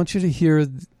 I want you to hear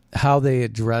how they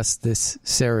address this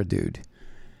Sarah dude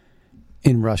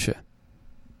in Russia.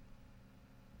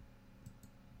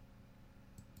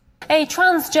 A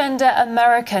transgender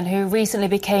American who recently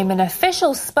became an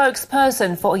official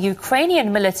spokesperson for a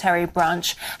Ukrainian military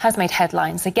branch has made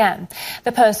headlines again.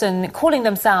 The person calling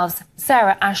themselves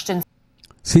Sarah Ashton.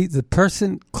 See, the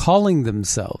person calling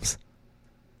themselves.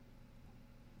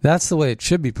 That's the way it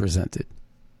should be presented.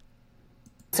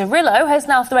 Cirillo has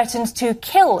now threatened to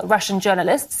kill Russian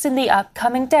journalists in the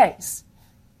upcoming days.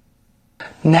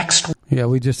 Yeah,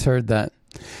 we just heard that.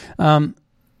 And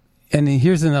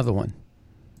here's another one.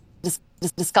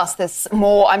 Discuss this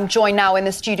more. I'm joined now in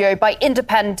the studio by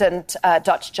independent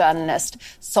Dutch journalist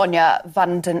Sonja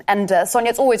van den Ende. Sonja,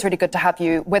 it's always really good to have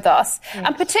you with us,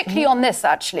 and particularly on this,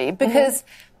 actually, because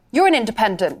you're an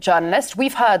independent journalist.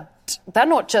 We've heard they're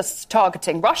not just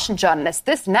targeting Russian journalists.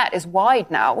 This net is wide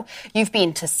now. You've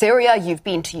been to Syria, you've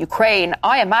been to Ukraine.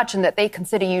 I imagine that they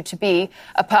consider you to be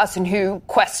a person who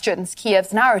questions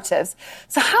Kiev's narratives.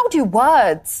 So how do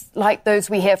words like those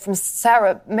we hear from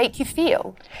Sarah make you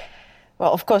feel?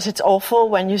 Well, of course, it's awful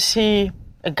when you see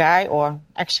a guy, or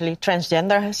actually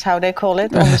transgender is how they call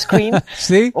it, on the screen.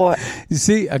 You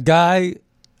see, a guy,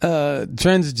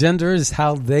 transgender is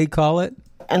how they call it.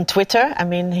 and Twitter. I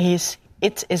mean,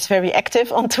 it is very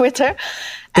active on Twitter.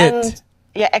 And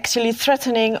actually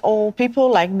threatening all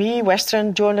people like me,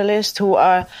 Western journalists who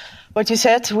are, what you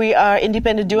said, we are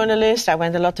independent journalists. I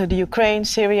went a lot to the Ukraine,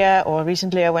 Syria, or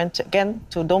recently I went again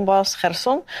to Donbass,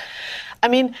 Kherson. I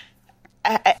mean...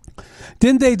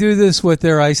 Didn't they do this with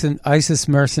their ISIS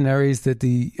mercenaries that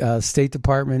the State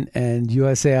Department and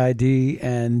USAID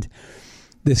and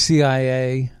the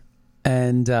CIA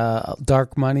and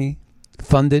dark money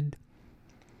funded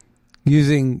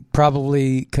using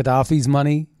probably Gaddafi's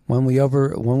money when we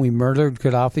murdered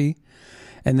Gaddafi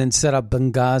and then set up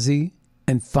Benghazi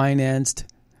and financed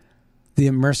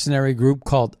the mercenary group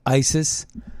called ISIS,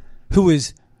 who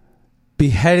is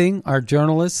beheading our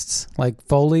journalists like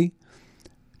Foley,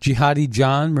 Jihadi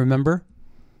John, remember?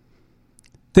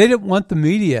 They didn't want the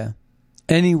media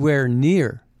anywhere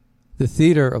near the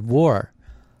theater of war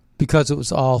because it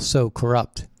was all so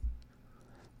corrupt.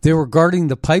 They were guarding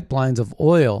the pipelines of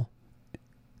oil,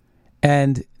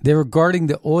 and they were guarding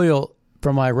the oil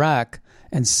from Iraq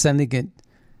and sending it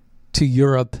to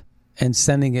Europe and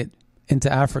sending it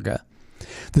into Africa.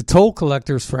 The toll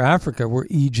collectors for Africa were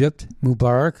Egypt.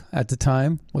 Mubarak at the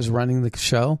time was running the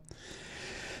show.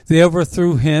 They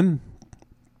overthrew him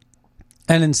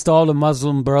and installed a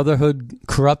Muslim Brotherhood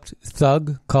corrupt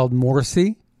thug called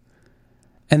Morsi.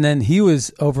 And then he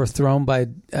was overthrown by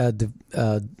a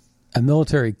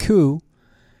military coup,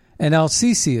 and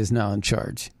al-Sisi is now in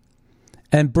charge.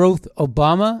 And both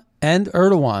Obama and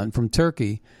Erdogan from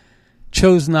Turkey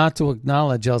chose not to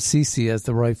acknowledge al-Sisi as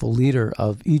the rightful leader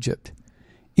of Egypt,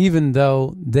 even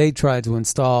though they overthrew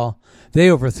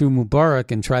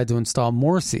Mubarak and tried to install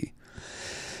Morsi,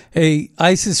 a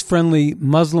ISIS-friendly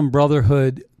Muslim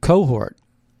Brotherhood cohort.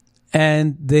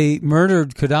 And they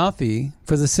murdered Gaddafi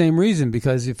for the same reason,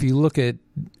 because if you look at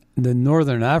the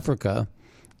northern Africa,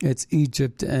 it's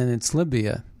Egypt and it's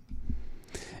Libya.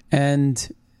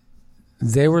 And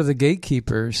they were the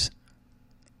gatekeepers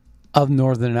of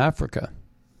northern Africa.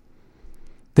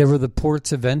 They were the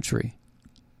ports of entry.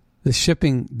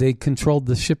 They controlled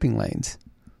the shipping lanes.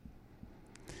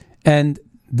 And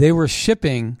they were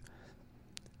shipping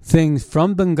things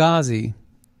from Benghazi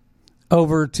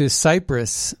over to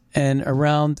Cyprus and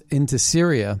around into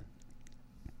Syria,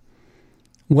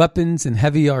 weapons and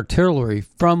heavy artillery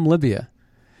from Libya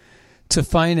to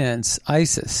finance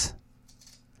ISIS.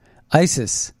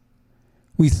 ISIS,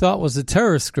 we thought was a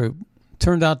terrorist group,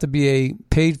 turned out to be a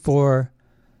paid-for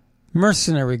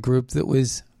mercenary group that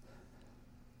was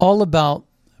all about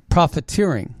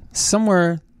profiteering.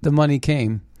 Somewhere the money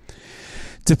came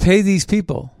to pay these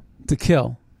people to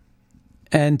kill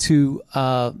and to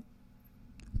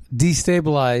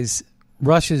destabilize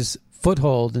Russia's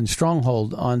foothold and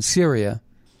stronghold on Syria,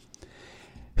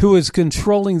 who was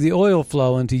controlling the oil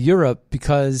flow into Europe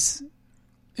because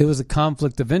it was a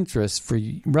conflict of interest for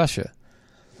Russia.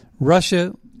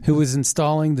 Russia, who was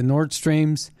installing the Nord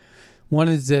Streams,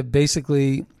 wanted to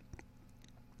basically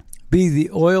be the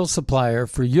oil supplier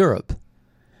for Europe.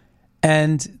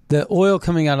 And the oil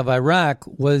coming out of Iraq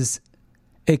was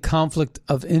a conflict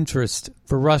of interest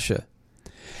for Russia.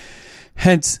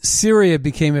 Hence, Syria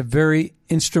became a very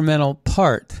instrumental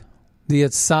part. The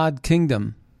Assad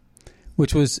Kingdom,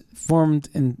 which was formed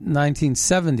in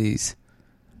 1970s,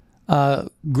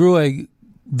 grew a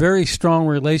very strong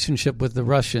relationship with the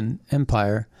Russian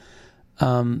Empire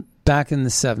back in the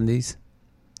 70s.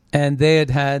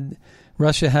 And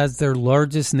Russia has their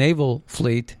largest naval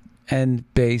fleet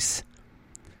and base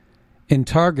in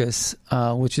Targus,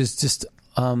 which is just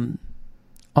on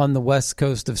the west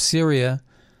coast of Syria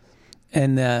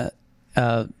and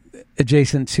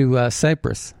adjacent to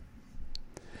Cyprus.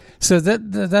 So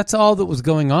that's all that was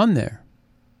going on there.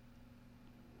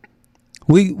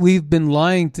 We've been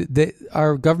lying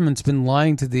our government's been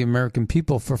lying to the American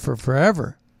people for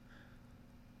forever.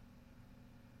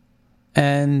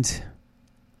 And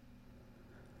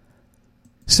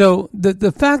so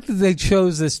the fact that they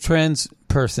chose this trans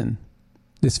person,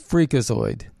 this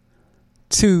freakazoid,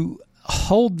 to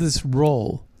hold this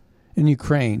role in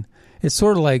Ukraine, it's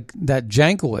sort of like that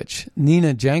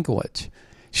Nina Jankowicz.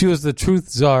 She was the truth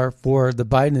czar for the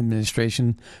Biden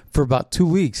administration for about 2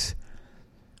 weeks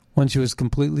when she was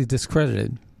completely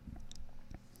discredited.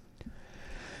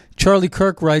 Charlie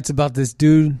Kirk writes about this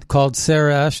dude called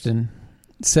Sarah Ashton.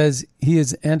 Says he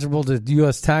is answerable to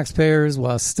U.S. taxpayers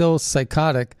while still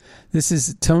psychotic. This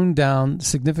is toned down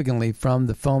significantly from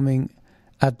the foaming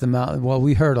at the mouth. Well,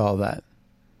 we heard all that.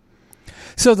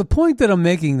 So the point that I'm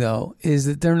making, though, is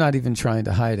that they're not even trying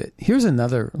to hide it. Here's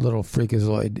another little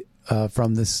freakazoid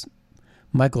from this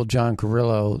Michael John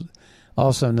Cirillo,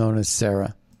 also known as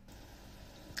Sarah.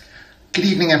 Good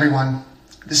evening, everyone.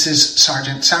 This is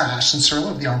Sergeant Sarah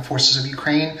Ashton-Cirillo of the Armed Forces of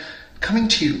Ukraine, coming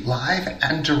to you live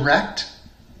and direct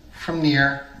from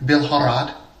near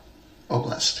Belgorod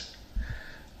Oblast.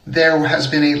 There has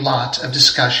been a lot of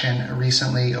discussion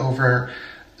recently over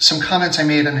some comments I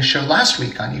made on a show last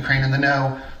week on Ukraine in the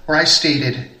Know, where I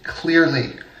stated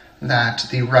clearly that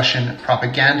the Russian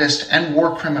propagandist and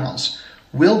war criminals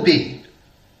will be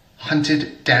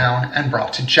hunted down and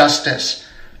brought to justice.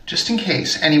 Just in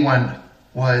case anyone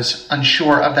was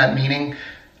unsure of that meaning,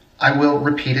 I will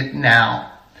repeat it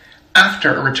now.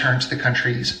 After a return to the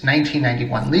country's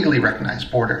 1991 legally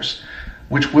recognized borders,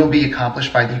 which will be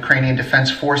accomplished by the Ukrainian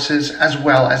Defense Forces as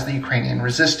well as the Ukrainian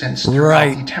resistance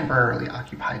throughout the temporarily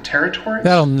occupied territories.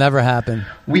 That'll never happen.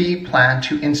 We plan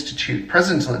to institute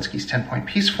President Zelensky's 10-point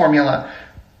peace formula,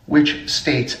 which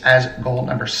states as goal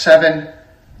number 7,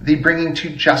 the bringing to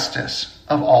justice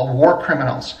of all war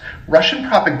criminals. Russian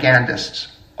propagandists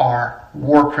are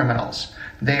war criminals.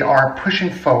 They are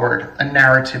pushing forward a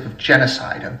narrative of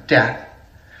genocide, of death,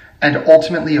 and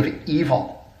ultimately of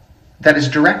evil that is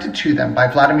directed to them by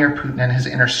Vladimir Putin and his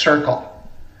inner circle.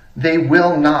 They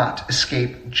will not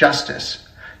escape justice.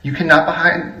 You cannot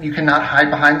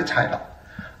hide behind the title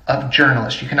of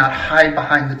journalist. You cannot hide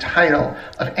behind the title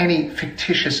of any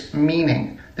fictitious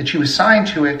meaning that you assign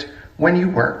to it when you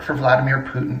work for Vladimir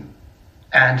Putin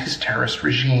and his terrorist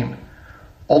regime.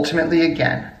 Ultimately,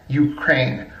 again,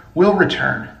 Ukraine will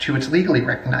return to its legally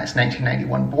recognized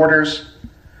 1991 borders,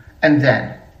 and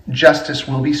then justice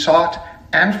will be sought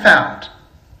and found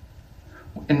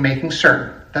in making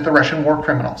certain that the Russian war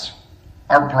criminals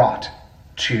are brought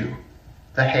to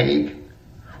The Hague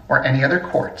or any other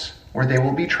courts where they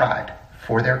will be tried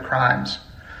for their crimes.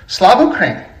 Slava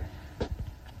Ukraine.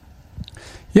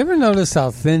 You ever notice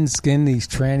how thin-skinned these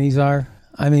trannies are?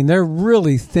 I mean, they're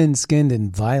really thin-skinned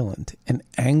and violent and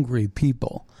angry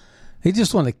people. They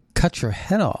just want to cut your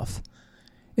head off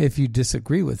if you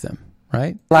disagree with them,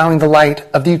 right? Allowing the light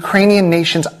of the Ukrainian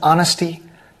nation's honesty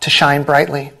to shine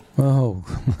brightly. Oh,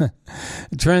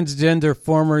 a transgender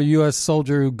former U.S.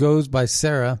 soldier who goes by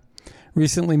Sarah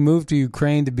recently moved to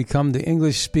Ukraine to become the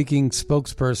English-speaking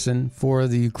spokesperson for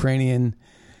the Ukrainian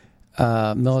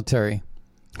military.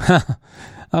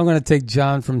 I'm going to take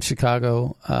John from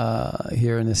Chicago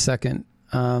here in a second.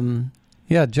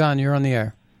 Yeah, John, you're on the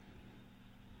air.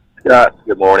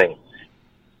 Good morning.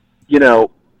 You know,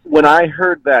 when I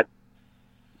heard that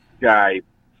guy,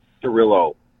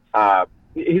 Cirillo,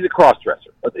 he's a cross-dresser.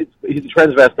 He's a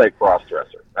transvestite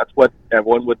cross-dresser. That's what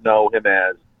everyone would know him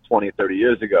as 20, 30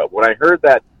 years ago. When I heard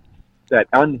that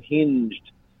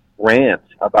unhinged rant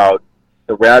about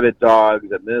the rabid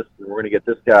dogs and this, and we're going to get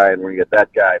this guy and we're going to get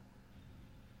that guy,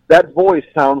 that voice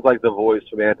sounds like the voice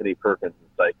from Anthony Perkins in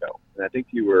Psycho. And I think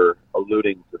you were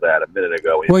alluding to that a minute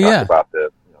ago when you talked about the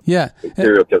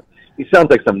serial killer. He sounds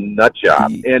like some nut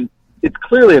job. And it's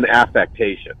clearly an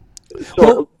affectation.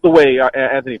 So the way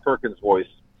Anthony Perkins' voice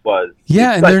was.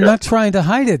 Yeah, and they're not trying to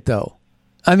hide it, though.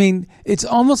 I mean, it's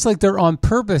almost like they're on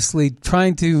purposely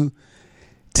trying to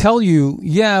tell you,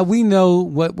 yeah, we know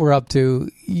what we're up to,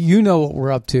 you know what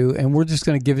we're up to, and we're just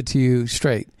going to give it to you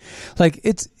straight. Like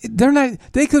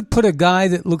they could put a guy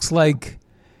that looks like,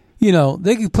 you know,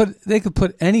 they could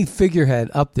put any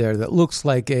figurehead up there that looks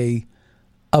like a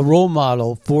role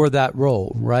model for that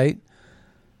role, right?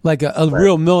 Like a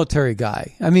real military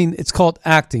guy. I mean, it's called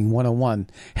acting 101.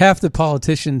 Half the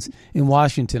politicians in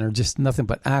Washington are just nothing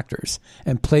but actors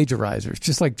and plagiarizers,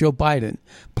 just like Joe Biden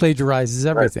plagiarizes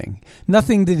everything. Right.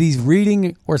 Nothing that he's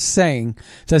reading or saying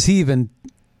does he even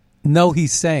know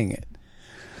he's saying it.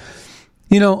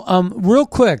 You know, real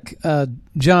quick,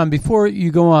 John, before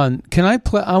you go on, I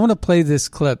want to play this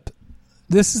clip.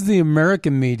 This is the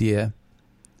American media,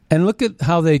 and look at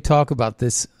how they talk about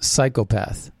this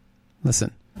psychopath.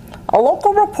 Listen. A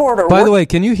local reporter. By the way,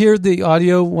 can you hear the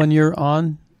audio when you're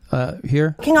on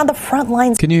here? Working on the front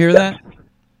lines. Can you hear that?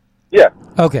 Yeah.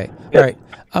 Okay. Yeah. All right.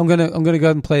 I'm gonna go ahead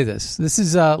and play this. This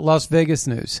is Las Vegas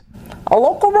news. A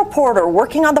local reporter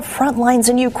working on the front lines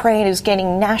in Ukraine is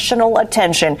gaining national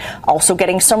attention, also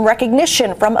getting some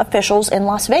recognition from officials in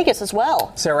Las Vegas as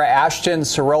well. Sarah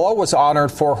Ashton-Cirillo was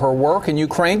honored for her work in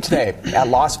Ukraine today at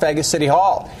Las Vegas City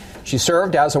Hall. She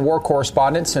served as a war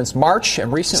correspondent since March,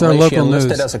 and recently she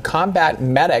enlisted as a combat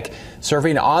medic,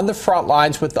 serving on the front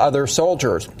lines with other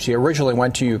soldiers. She originally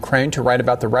went to Ukraine to write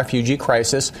about the refugee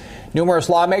crisis. Numerous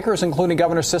lawmakers, including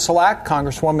Governor Sisolak,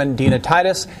 Congresswoman Dina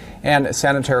Titus, and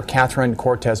Senator Catherine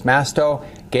Cortez Masto,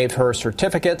 gave her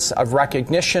certificates of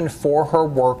recognition for her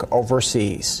work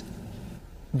overseas.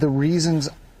 The reasons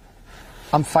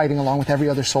I'm fighting along with every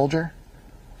other soldier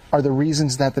are the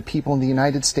reasons that the people in the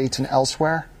United States and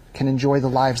elsewhere can enjoy the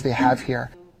lives they have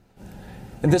here.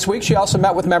 And this week, she also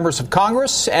met with members of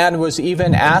Congress and was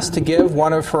even asked to give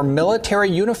one of her military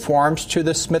uniforms to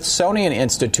the Smithsonian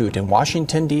Institute in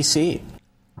Washington, D.C.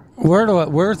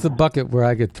 Where's the bucket where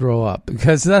I could throw up?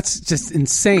 Because that's just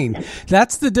insane.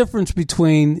 That's the difference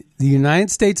between the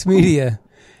United States media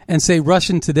and, say,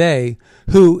 Russian Today,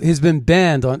 who has been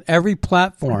banned on every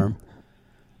platform,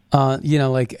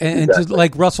 just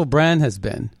like Russell Brand has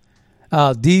been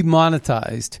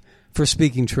demonetized for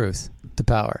speaking truth to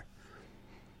power.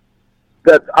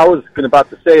 I was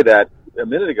about to say that a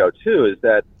minute ago, too, is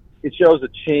that it shows a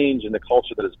change in the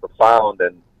culture that is profound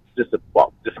and just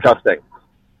disgusting.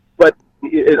 But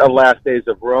a last days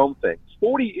of Rome thing.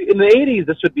 In the 80s,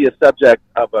 this would be a subject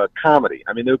of a comedy.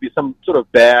 I mean, there would be some sort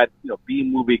of bad,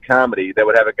 B-movie comedy that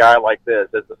would have a guy like this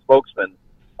as the spokesman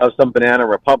of some banana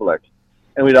republic,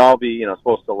 and we'd all be,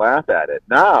 supposed to laugh at it.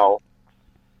 Now,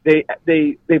 they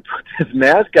put this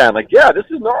mask on, like, yeah, this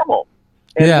is normal.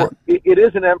 And it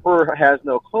is an emperor has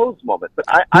no clothes moment. But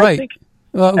I think...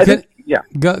 Well, yeah.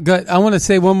 Good. I want to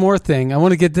say one more thing. I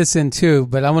want to get this in too,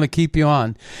 but I want to keep you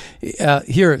on.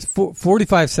 Here,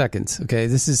 45 seconds. Okay,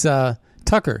 this is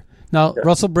Tucker. Now,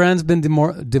 Russell Brand's been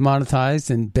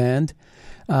demonetized and banned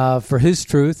for his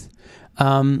truth,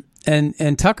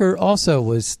 and Tucker also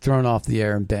was thrown off the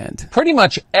air and banned. Pretty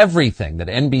much everything that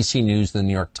NBC News and the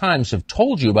New York Times have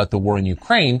told you about the war in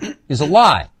Ukraine is a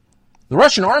lie. The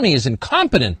Russian army is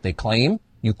incompetent, they claim.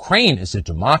 Ukraine is a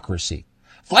democracy.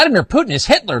 Vladimir Putin is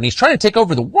Hitler and he's trying to take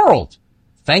over the world.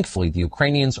 Thankfully, the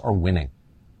Ukrainians are winning.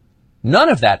 None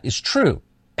of that is true.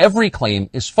 Every claim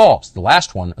is false, the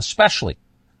last one especially.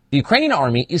 The Ukrainian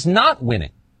army is not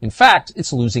winning. In fact,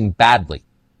 it's losing badly.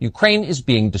 Ukraine is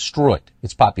being destroyed.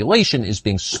 Its population is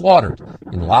being slaughtered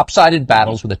in lopsided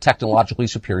battles with a technologically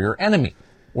superior enemy,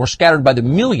 or scattered by the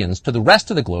millions to the rest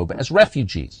of the globe as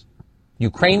refugees.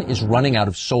 Ukraine is running out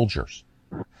of soldiers.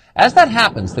 As that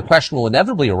happens, the question will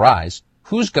inevitably arise,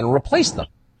 who's going to replace them?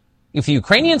 If the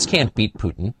Ukrainians can't beat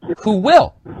Putin, who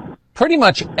will? Pretty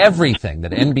much everything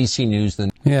that NBC News...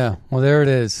 Yeah, well, there it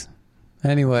is.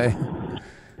 Anyway.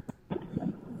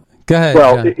 Go ahead.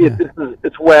 Well, John.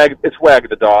 it's wag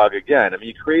the dog again. I mean,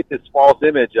 you create this false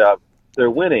image of they're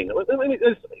winning.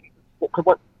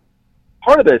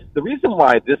 Part of this, the reason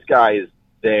why this guy is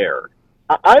there,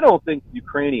 I don't think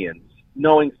Ukrainians,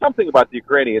 knowing something about the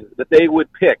Ukrainians, that they would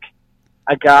pick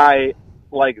a guy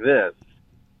like this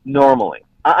normally.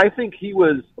 I think he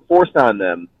was forced on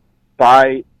them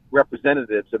by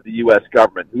representatives of the U.S.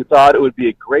 government who thought it would be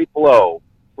a great blow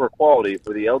for equality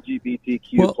for the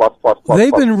LGBTQ plus.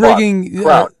 They've been rigging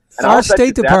our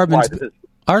State Department's.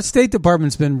 Our State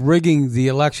Department's been rigging the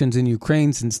elections in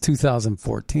Ukraine since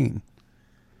 2014.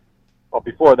 Well,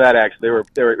 before that, actually,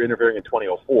 they were interfering in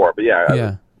 2004. But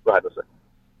yeah. Go ahead, listen.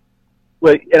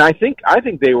 Well, and I think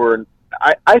they were.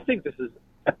 I think this is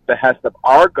at the behest of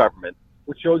our government,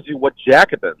 which shows you what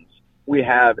Jacobins we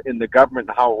have in the government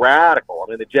and how radical.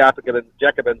 I mean, the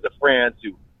Jacobins of France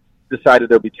who decided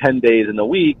there would be 10 days in the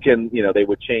week, and they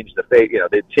would change the fate.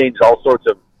 They'd change all sorts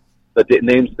of the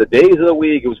names of the days of the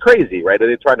week. It was crazy, right?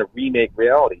 They're trying to remake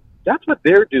reality. That's what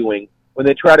they're doing when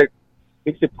they try to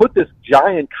put this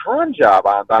giant con job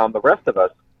on the rest of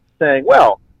us, saying,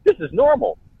 "Well, this is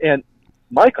normal." And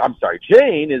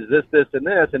Jane is this, and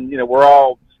this, and we're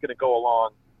all just going to go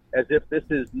along as if this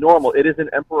is normal. It is an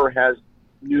emperor has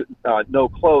no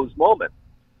clothes moment.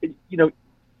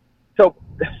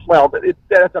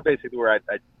 That's not basically where I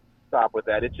stop with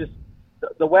that. It's just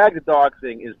the wag the dog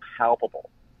thing is palpable.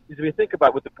 Because if you think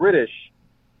about with the British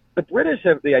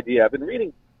have the idea. I've been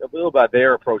reading a little about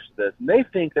their approach to this, and they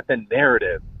think that the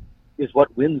narrative is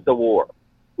what wins the war,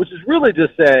 which is really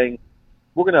just saying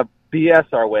we're going to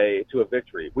BS our way to a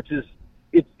victory, which is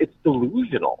it's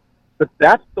delusional. But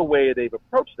that's the way they've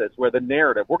approached this, where the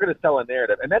narrative, we're going to sell a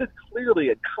narrative. And that has clearly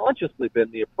and consciously been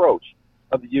the approach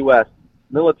of the U.S.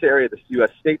 military, the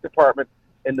U.S. State Department,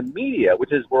 and the media,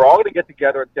 which is we're all going to get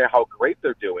together and say how great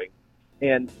they're doing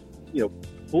and,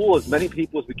 fool as many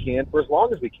people as we can for as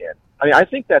long as we can. I mean, I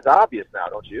think that's obvious now,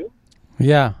 don't you?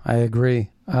 Yeah, I agree.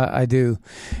 I do.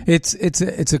 It's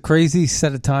a crazy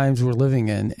set of times we're living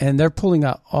in, and they're pulling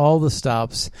out all the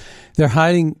stops. They're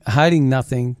hiding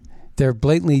nothing. They're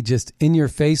blatantly just in your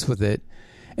face with it.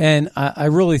 And I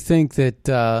really think that,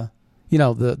 the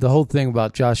whole thing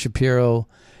about Josh Shapiro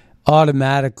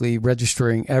automatically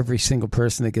registering every single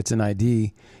person that gets an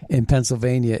ID in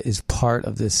Pennsylvania is part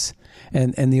of this.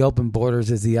 And the open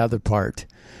borders is the other part.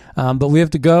 But we have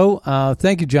to go.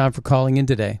 Thank you, John, for calling in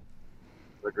today.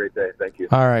 Have a great day. Thank you.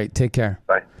 All right. Take care.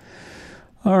 Bye.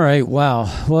 All right,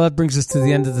 wow. Well, that brings us to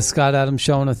the end of the Scott Adams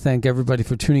Show. I want to thank everybody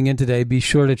for tuning in today. Be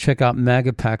sure to check out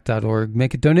MAGAPAC.org.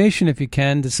 Make a donation if you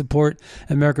can to support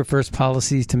America First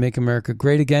policies to make America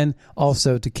great again.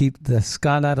 Also, to keep the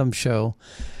Scott Adams Show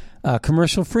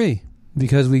commercial-free,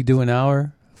 because we do an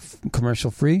hour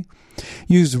commercial-free.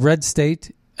 Use Red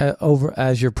State over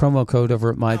as your promo code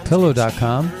over at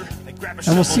mypillow.com. And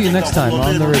we'll see you next time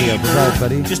on the radio. Bye-bye,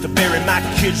 buddy. Just to bury my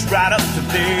kids right up to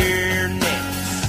there.